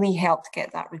 really helped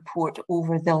get that report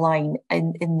over the line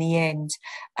in the end.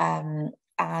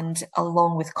 And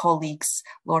along with colleagues,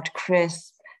 Lord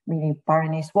Chris,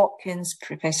 Baroness Hopkins,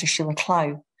 Professor Sheila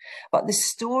Clow. But the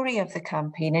story of the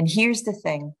campaign, and here's the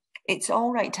thing, it's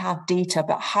all right to have data,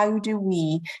 but how do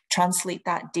we translate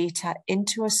that data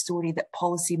into a story that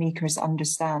policymakers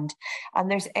understand?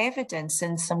 And there's evidence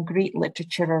in some great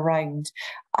literature around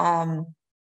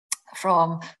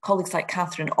from colleagues like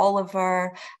Catherine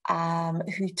Oliver,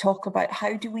 who talk about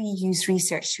how do we use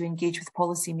research to engage with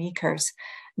policymakers.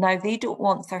 Now, they don't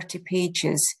want 30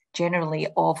 pages generally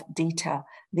of data.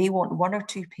 They want 1 or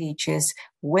 2 pages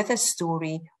with a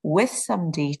story, with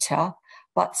some data,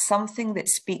 but something that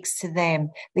speaks to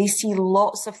them. They see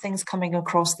lots of things coming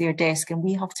across their desk, and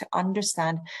we have to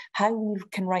understand how we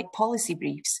can write policy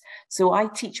briefs. So I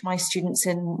teach my students,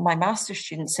 my master's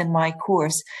students in my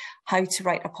course, how to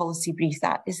write a policy brief.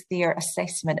 That is their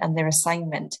assessment and their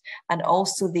assignment. And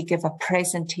also they give a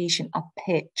presentation, a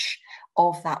pitch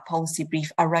of that policy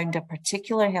brief around a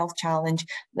particular health challenge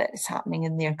that is happening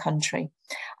in their country.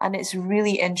 And it's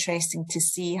really interesting to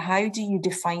see, how do you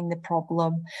define the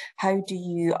problem? How do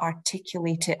you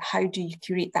articulate it? How do you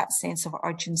create that sense of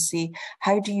urgency?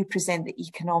 How do you present the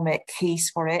economic case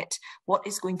for it? What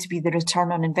is going to be the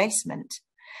return on investment?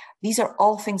 These are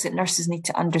all things that nurses need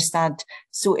to understand.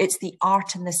 So it's the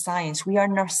art and the science. We are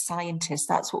nurse scientists.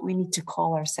 That's what we need to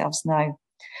call ourselves now.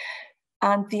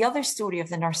 And the other story of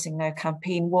the Nursing Now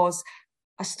campaign was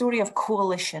a story of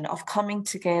coalition, of coming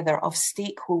together, of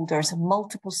stakeholders,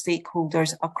 multiple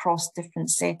stakeholders across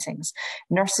different settings,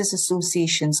 nurses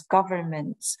associations,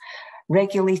 governments,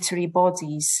 regulatory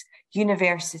bodies,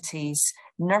 universities,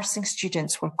 nursing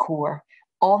students were core.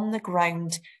 On the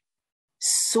ground,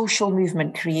 social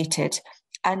movement created.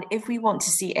 And if we want to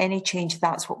see any change,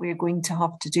 that's what we're going to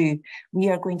have to do. We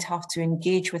are going to have to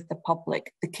engage with the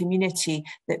public, the community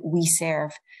that we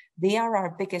serve. They are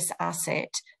our biggest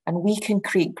asset, and we can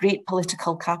create great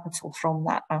political capital from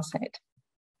that asset.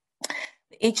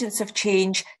 The Agents of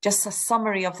Change, just a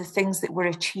summary of the things that were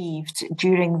achieved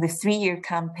during the 3-year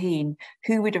campaign.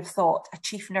 Who would have thought? A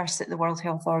chief nurse at the World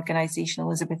Health Organization,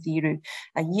 Elizabeth Iru,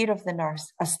 a year of the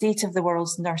nurse, a State of the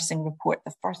World's Nursing Report,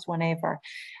 the first one ever.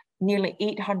 Nearly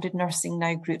 800 Nursing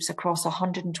Now groups across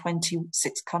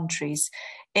 126 countries,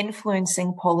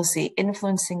 influencing policy,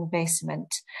 influencing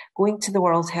investment, going to the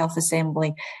World Health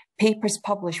Assembly, papers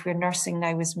published where Nursing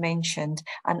Now was mentioned,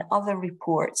 and other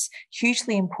reports,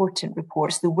 hugely important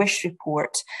reports, the WISH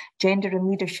report, Gender and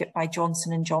Leadership by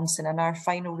Johnson & Johnson, and our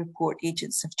final report,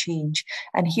 Agents of Change.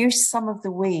 And here's some of the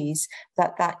ways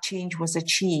that that change was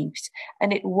achieved.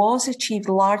 And it was achieved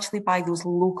largely by those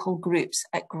local groups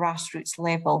at grassroots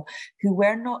level who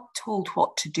were not told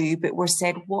what to do, but were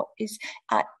said, what is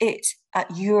at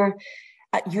your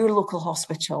local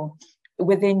hospital,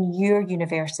 within your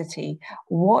university,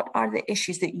 what are the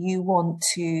issues that you want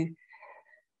to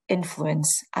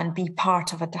influence and be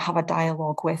part of it, to have a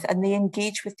dialogue with? And they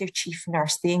engage with their chief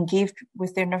nurse, they engage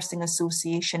with their nursing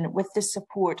association, with the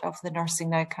support of the Nursing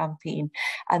Now campaign.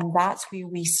 And that's where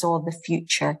we saw the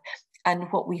future. And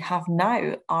what we have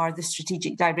now are the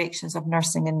strategic directions of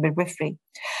nursing and midwifery.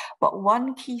 But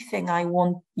one key thing I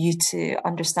want you to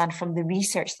understand from the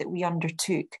research that we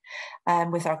undertook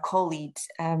with our colleagues,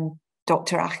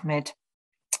 Dr. Ahmed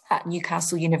at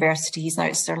Newcastle University, he's now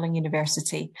at Stirling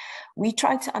University, we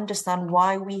tried to understand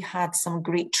why we had some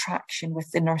great traction with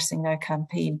the Nursing Now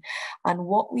campaign. And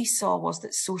what we saw was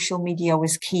that social media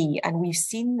was key. And we've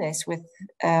seen this with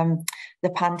the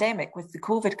pandemic, with the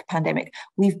COVID pandemic.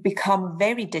 We've become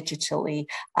very digitally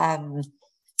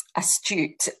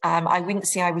astute. I wouldn't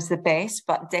say I was the best,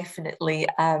 but definitely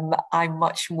I'm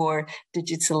much more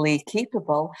digitally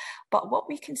capable. But what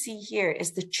we can see here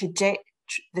is the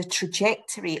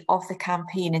trajectory of the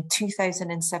campaign in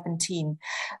 2017.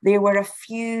 There were a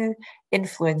few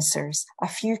influencers, a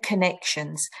few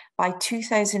connections. By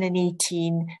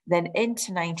 2018, then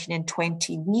into 19 and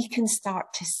 20, we can start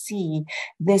to see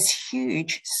this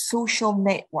huge social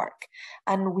network.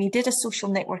 And we did a social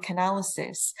network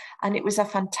analysis, and it was a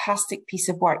fantastic piece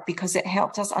of work because it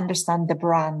helped us understand the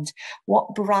brand.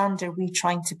 What brand are we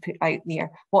trying to put out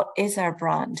there? What is our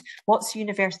brand? What's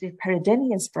University of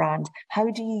Peradeniya's brand? How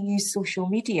do you use social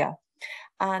media?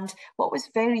 And what was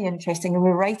very interesting, and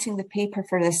we're writing the paper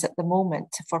for this at the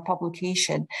moment for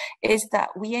publication, is that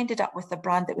we ended up with a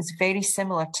brand that was very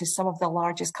similar to some of the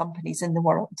largest companies in the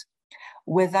world,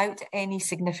 without any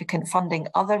significant funding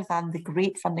other than the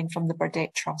great funding from the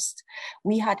Burdett Trust.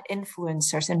 We had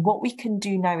influencers, and what we can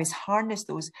do now is harness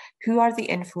those. Who are the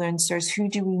influencers? Who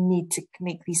do we need to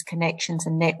make these connections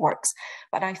and networks?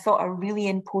 But I thought a really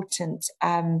important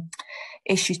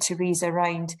issue to raise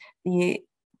around the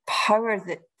power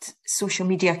that social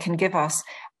media can give us,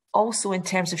 also in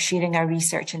terms of sharing our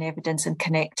research and evidence and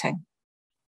connecting.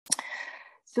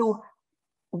 So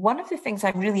one of the things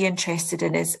I'm really interested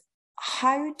in is,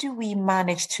 how do we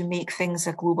manage to make things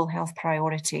a global health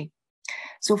priority?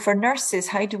 So for nurses,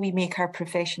 how do we make our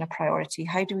profession a priority?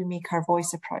 How do we make our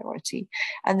voice a priority?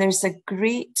 And there's a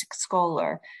great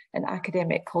scholar, an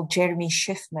academic called Jeremy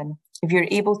Schiffman. If you're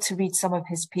able to read some of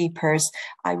his papers,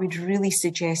 I would really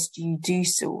suggest you do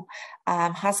so.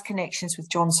 Has connections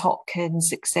with Johns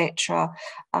Hopkins, etc.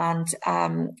 And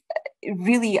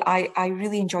really, I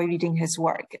really enjoy reading his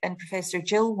work. And Professor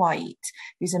Jill White,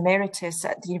 who's emeritus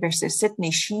at the University of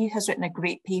Sydney, she has written a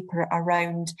great paper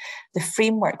around the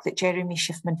framework that Jeremy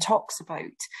Schiffman talks about,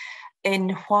 in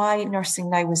why nursing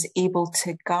now was able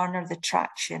to garner the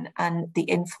traction and the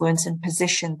influence and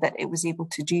position that it was able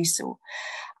to do so.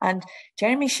 And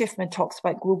Jeremy Schiffman talks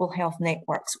about global health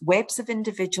networks, webs of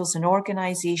individuals and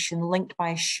organisations linked by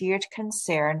a shared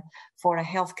concern for a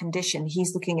health condition.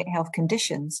 He's looking at health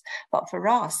conditions, but for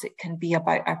us, it can be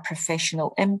about our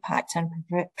professional impact and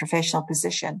professional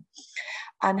position.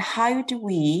 And how do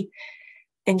we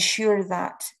ensure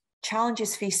that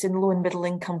challenges faced in low and middle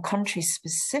income countries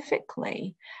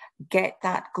specifically get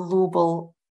that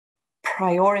global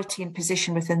priority and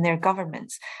position within their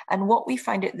governments? And what we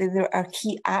find is that there are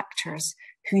key actors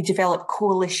who develop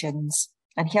coalitions,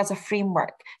 and he has a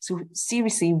framework. So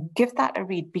seriously, give that a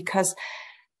read, because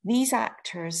these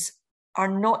actors are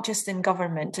not just in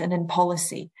government and in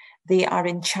policy. They are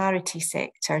in charity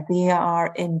sector, they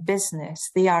are in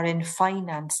business, they are in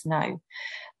finance now,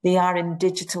 they are in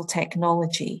digital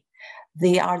technology.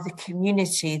 They are the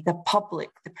community, the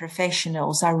public, the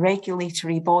professionals, our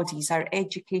regulatory bodies, our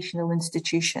educational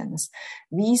institutions.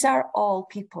 These are all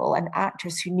people and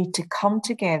actors who need to come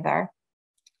together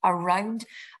around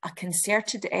a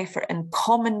concerted effort and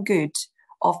common good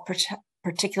of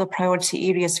particular priority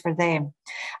areas for them.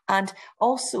 And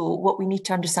also what we need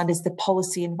to understand is the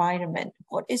policy environment,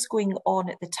 what is going on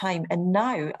at the time. And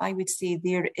now I would say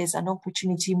there is an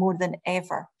opportunity more than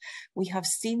ever. We have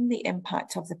seen the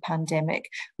impact of the pandemic.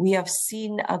 We have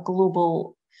seen a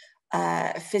global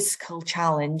fiscal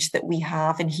challenge that we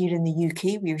have, and here in the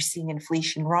UK we are seeing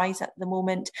inflation rise at the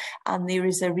moment, and there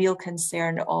is a real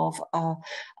concern of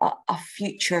a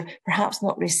future, perhaps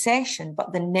not recession,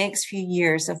 but the next few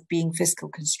years of being fiscal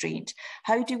constrained.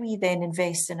 How do we then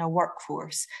invest in a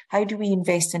workforce? How do we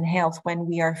invest in health when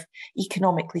we are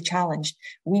economically challenged?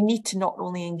 We need to not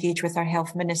only engage with our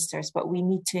health ministers, but we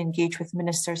need to engage with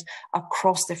ministers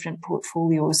across different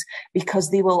portfolios, because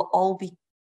they will all be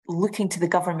looking to the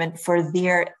government for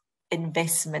their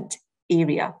investment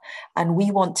area. And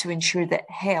we want to ensure that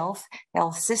health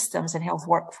systems and health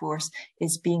workforce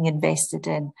is being invested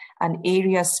in, and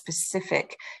areas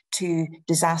specific to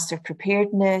disaster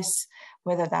preparedness,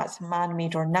 whether that's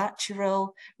man-made or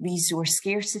natural. Resource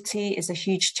scarcity is a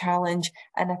huge challenge,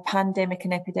 and a pandemic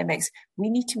and epidemics. We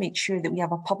need to make sure that we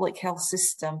have a public health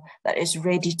system that is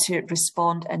ready to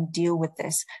respond and deal with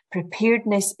this.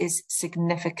 Preparedness is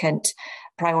significant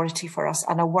priority for us,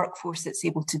 and a workforce that's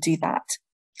able to do that.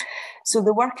 So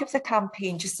the work of the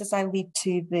campaign, just as I lead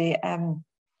to the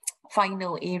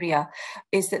final area,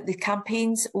 is that the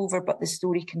campaign's over, but the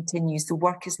story continues. The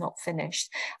work is not finished.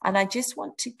 And I just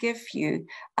want to give you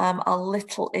a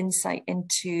little insight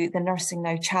into the Nursing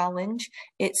Now Challenge.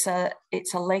 It's a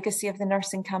legacy of the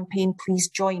nursing campaign. Please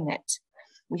join it.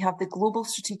 We have the Global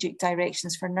Strategic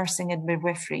Directions for Nursing and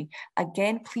Midwifery.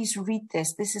 Again, please read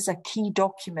this. This is a key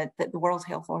document that the World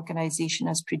Health Organization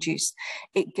has produced.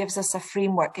 It gives us a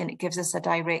framework and it gives us a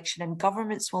direction, and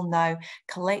governments will now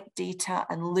collect data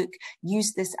and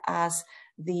use this as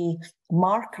the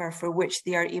marker for which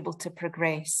they are able to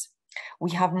progress.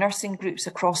 We have nursing groups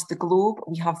across the globe.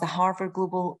 We have the Harvard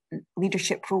Global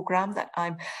Leadership Programme that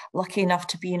I'm lucky enough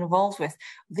to be involved with.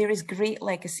 There is great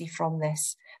legacy from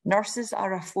this. Nurses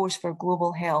are a force for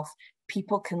global health.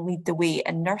 People can lead the way,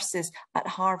 and nurses at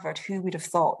Harvard, who would have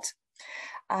thought?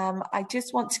 I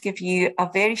just want to give you a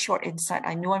very short insight.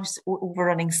 I know I'm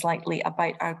overrunning slightly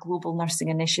about our Global Nursing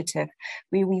Initiative,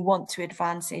 where we want to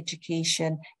advance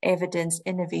education, evidence,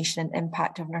 innovation, and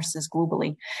impact of nurses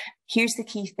globally. Here's the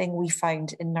key thing we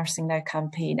found in Nursing Now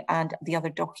campaign and the other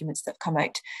documents that come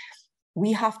out.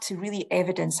 We have to really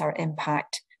evidence our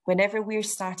impact. Whenever we're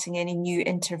starting any new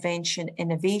intervention,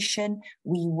 innovation,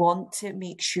 we want to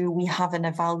make sure we have an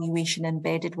evaluation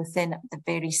embedded within at the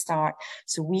very start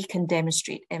so we can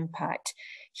demonstrate impact.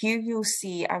 Here you'll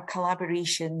see our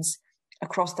collaborations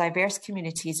across diverse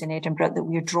communities in Edinburgh that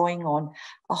we're drawing on,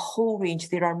 a whole range.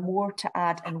 There are more to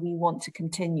add and we want to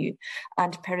continue.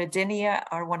 And Peradeniya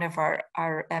are one of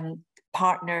our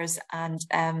partners and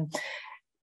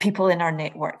people in our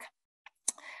network.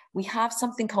 We have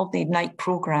something called the Ignite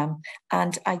program,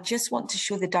 and I just want to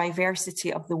show the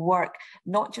diversity of the work,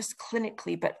 not just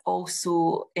clinically, but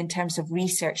also in terms of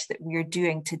research that we are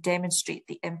doing to demonstrate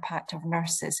the impact of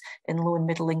nurses in low and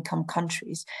middle income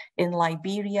countries, in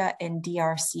Liberia, in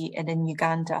DRC, and in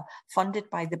Uganda, funded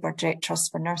by the Budget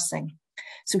Trust for Nursing.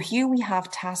 So here we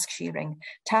have task sharing.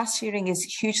 Task sharing is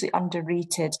hugely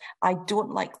underrated. I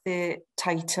don't like the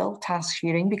title task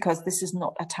sharing because this is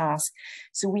not a task.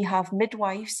 So we have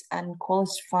midwives and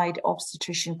qualified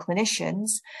obstetrician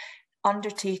clinicians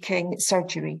undertaking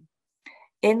surgery.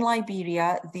 In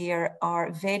Liberia, there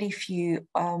are very few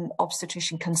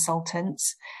obstetrician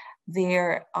consultants.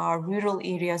 There are rural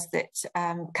areas that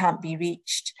can't be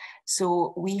reached.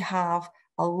 So we have,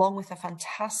 along with a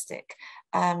fantastic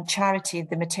charity,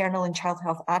 the Maternal and Child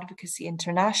Health Advocacy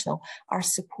International, are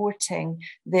supporting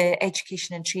the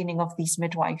education and training of these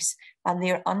midwives, and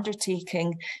they're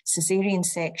undertaking cesarean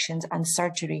sections and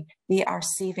surgery. They are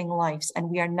saving lives, and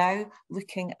we are now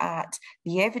looking at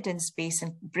the evidence base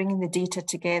and bringing the data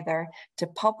together to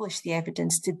publish the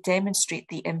evidence to demonstrate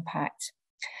the impact.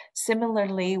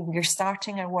 Similarly, we're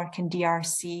starting our work in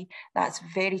DRC. That's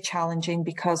very challenging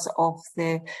because of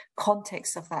the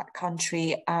context of that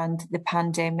country and the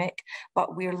pandemic,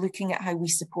 but we're looking at how we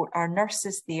support our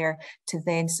nurses there to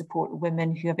then support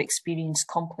women who have experienced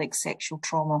complex sexual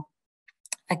trauma.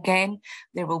 Again,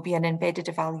 there will be an embedded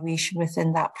evaluation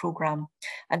within that programme.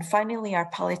 And finally, our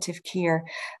palliative care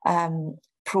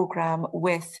programme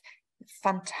with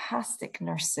fantastic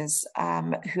nurses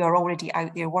who are already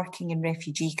out there working in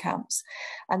refugee camps.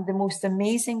 And the most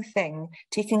amazing thing,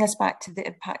 taking us back to the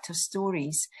impact of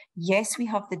stories, yes, we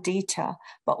have the data,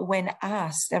 but when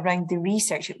asked around the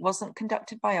research, it wasn't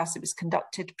conducted by us, it was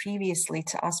conducted previously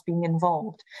to us being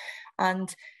involved.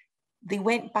 And they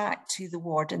went back to the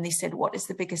ward and they said, what is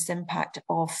the biggest impact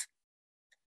of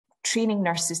training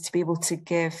nurses to be able to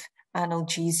give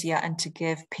analgesia and to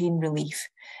give pain relief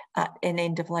in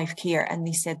end-of-life care? And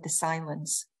they said the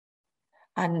silence.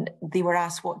 And they were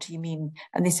asked, what do you mean?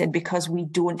 And they said, because we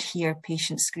don't hear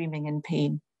patients screaming in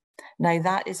pain. Now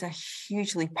that is a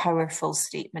hugely powerful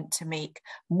statement to make,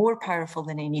 more powerful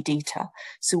than any data.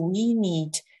 So we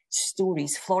need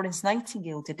stories. Florence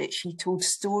Nightingale did it. She told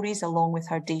stories along with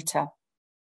her data.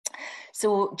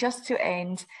 So just to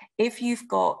end, if you've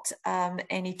got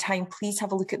any time, please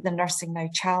have a look at the Nursing Now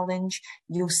Challenge.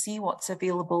 You'll see what's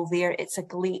available there. It's a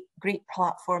great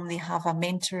platform. They have a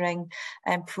mentoring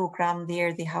program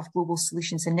there. They have Global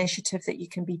Solutions Initiative that you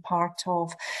can be part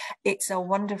of. It's a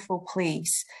wonderful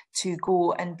place to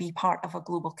go and be part of a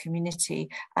global community.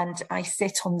 And I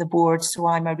sit on the board, so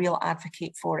I'm a real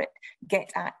advocate for it.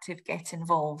 Get active, get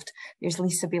involved. There's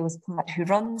Lisa Bayliss-Platt who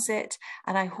runs it.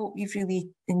 And I hope you've really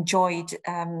enjoyed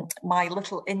my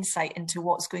little insight into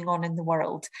what's going on in the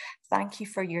world. Thank you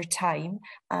for your time,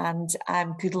 and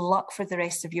good luck for the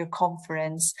rest of your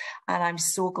conference. And I'm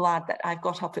so glad that I've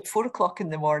got up at 4 o'clock in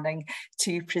the morning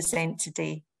to present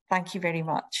today. Thank you very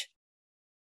much.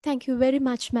 Thank you very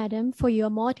much, Madam, for your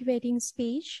motivating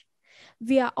speech.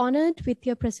 We are honored with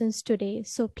your presence today,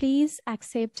 so please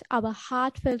accept our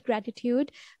heartfelt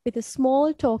gratitude with a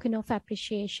small token of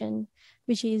appreciation,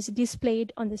 which is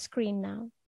displayed on the screen now.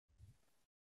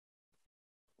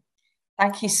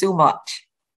 Thank you so much.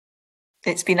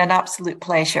 It's been an absolute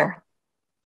pleasure.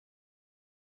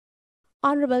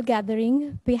 Honorable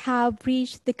gathering, we have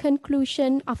reached the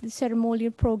conclusion of the ceremonial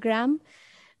program.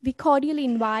 We cordially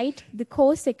invite the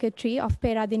Co-Secretary of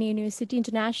Peradeniya University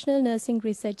International Nursing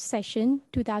Research Session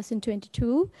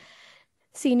 2022,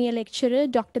 Senior Lecturer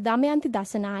Dr. Damayanti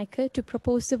Dasanayake, to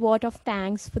propose the vote of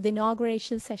thanks for the inaugural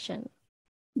session.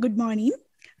 Good morning.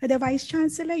 The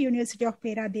Vice-Chancellor, University of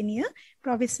Peradeniya,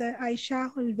 Professor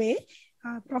Aisha Holloway,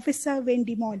 Professor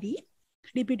Wendy Modi,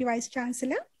 Deputy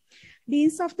Vice-Chancellor,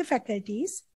 Deans of the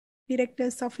Faculties,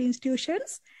 Directors of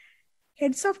Institutions,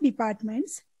 Heads of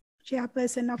Departments,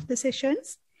 Chairperson of the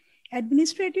Sessions,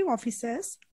 administrative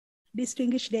officers,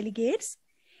 distinguished delegates,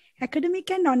 academic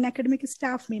and non-academic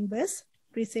staff members,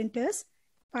 presenters,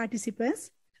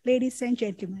 participants, ladies and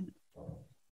gentlemen.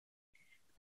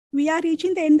 We are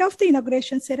reaching the end of the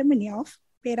inauguration ceremony of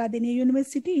Peradeniya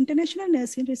University International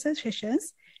Nursing Research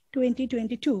Sessions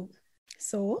 2022.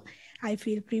 So I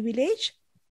feel privileged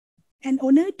and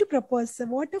honored to propose a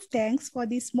vote of thanks for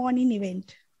this morning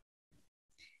event.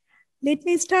 Let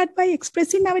me start by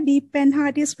expressing our deep and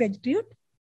heartiest gratitude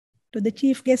to the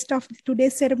chief guest of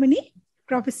today's ceremony,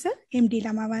 Professor M.D.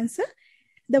 Lamawansa,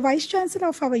 the Vice-Chancellor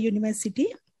of our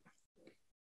university,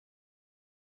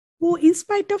 who, in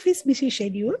spite of his busy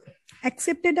schedule,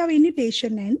 accepted our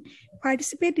invitation and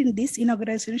participated in this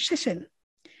inauguration session.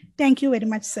 Thank you very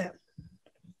much, sir.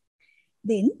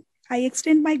 Then, I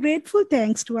extend my grateful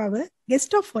thanks to our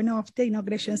guest of honor of the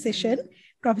inauguration session,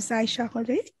 Professor Aisha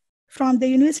Holloway, from the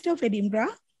University of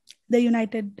Edinburgh, the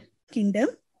United Kingdom.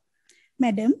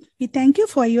 Madam, we thank you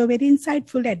for your very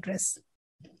insightful address.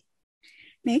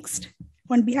 Next,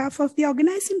 on behalf of the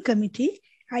organizing committee,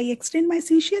 I extend my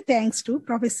sincere thanks to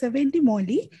Professor Wendy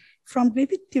Morley from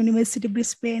Griffith University,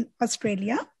 Brisbane,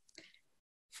 Australia,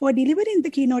 for delivering the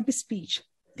keynote speech.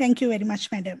 Thank you very much,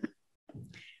 madam.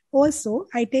 Also,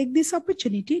 I take this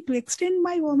opportunity to extend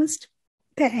my warmest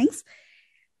thanks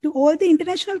to all the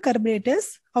international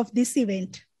collaborators of this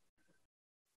event.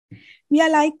 We are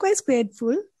likewise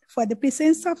grateful for the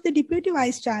presence of the Deputy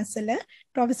Vice-Chancellor,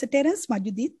 Professor Terence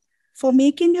Majudit, for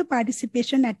making your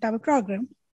participation at our program.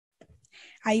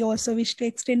 I also wish to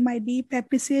extend my deep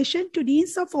appreciation to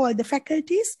deans of all the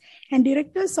faculties and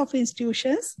directors of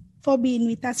institutions for being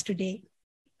with us today.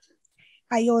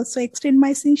 I also extend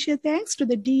my sincere thanks to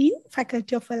the Dean,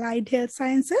 Faculty of Allied Health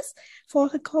Sciences, for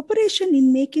her cooperation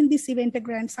in making this event a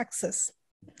grand success.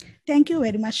 Thank you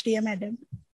very much, dear madam.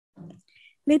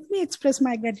 Let me express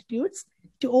my gratitude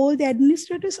to all the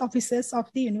administrative officers of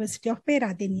the University of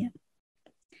Peradeniya.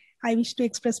 I wish to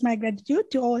express my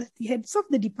gratitude to all the heads of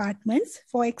the departments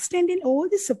for extending all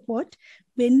the support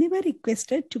whenever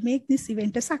requested to make this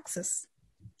event a success.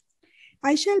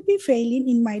 I shall be failing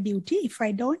in my duty if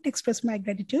I don't express my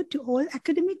gratitude to all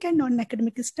academic and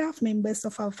non-academic staff members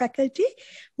of our faculty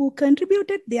who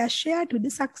contributed their share to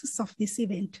the success of this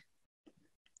event.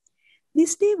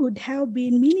 This day would have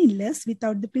been meaningless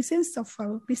without the presence of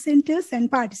our presenters and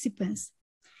participants.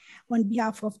 On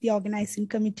behalf of the organizing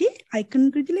committee, I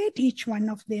congratulate each one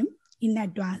of them in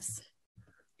advance.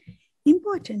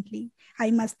 Importantly, I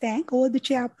must thank all the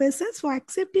chairpersons for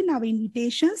accepting our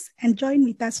invitations and join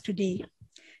with us today.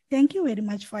 Thank you very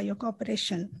much for your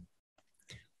cooperation.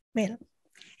 Well,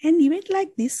 an event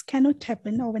like this cannot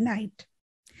happen overnight.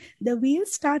 The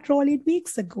wheels start rolling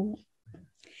weeks ago.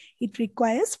 It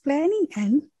requires planning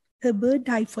and a bird's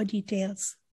eye for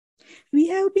details. We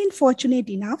have been fortunate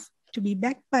enough to be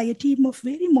backed by a team of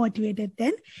very motivated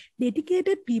and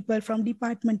dedicated people from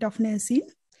Department of Nursing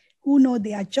who know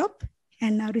their job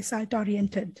and are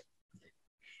result-oriented.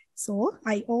 So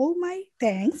I owe my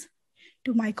thanks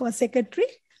to my co-secretary,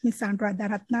 Ms. Anuradha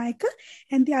Ratnayaka,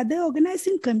 and the other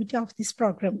organizing committee of this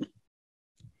program.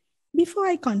 Before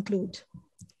I conclude,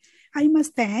 I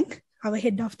must thank our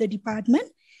head of the department,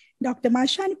 Dr.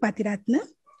 Marshani Patiratna,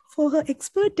 for her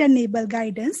expert and able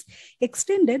guidance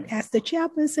extended as the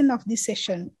chairperson of this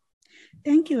session.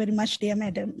 Thank you very much, dear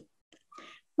madam.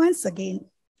 Once again,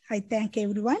 I thank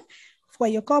everyone for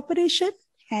your cooperation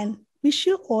and wish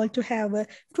you all to have a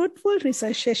fruitful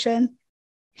research session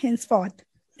henceforth.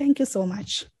 Thank you so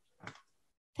much.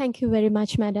 Thank you very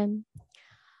much, madam.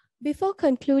 Before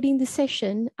concluding the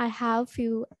session, I have a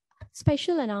few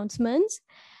special announcements.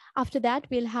 After that,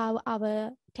 we'll have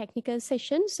our technical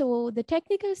session. So the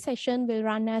technical session will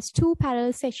run as two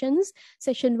parallel sessions,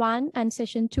 session 1 and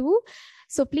session 2.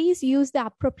 So please use the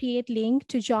appropriate link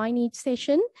to join each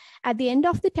session. At the end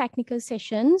of the technical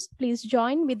sessions, please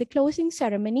join with the closing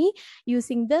ceremony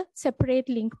using the separate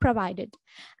link provided.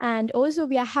 And also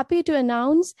we are happy to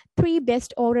announce 3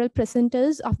 best oral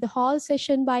presenters of the whole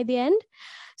session by the end.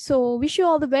 So wish you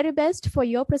all the very best for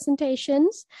your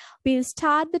presentations. We'll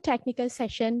start the technical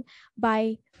session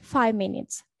by 5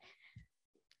 minutes.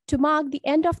 To mark the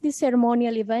end of the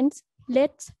ceremonial events,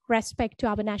 let's respect to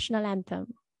our national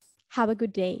anthem. Have a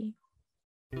good day.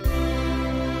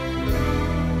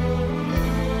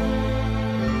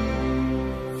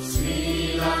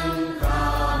 Sri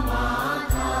Lanka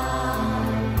Mata,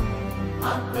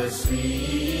 Abba Sri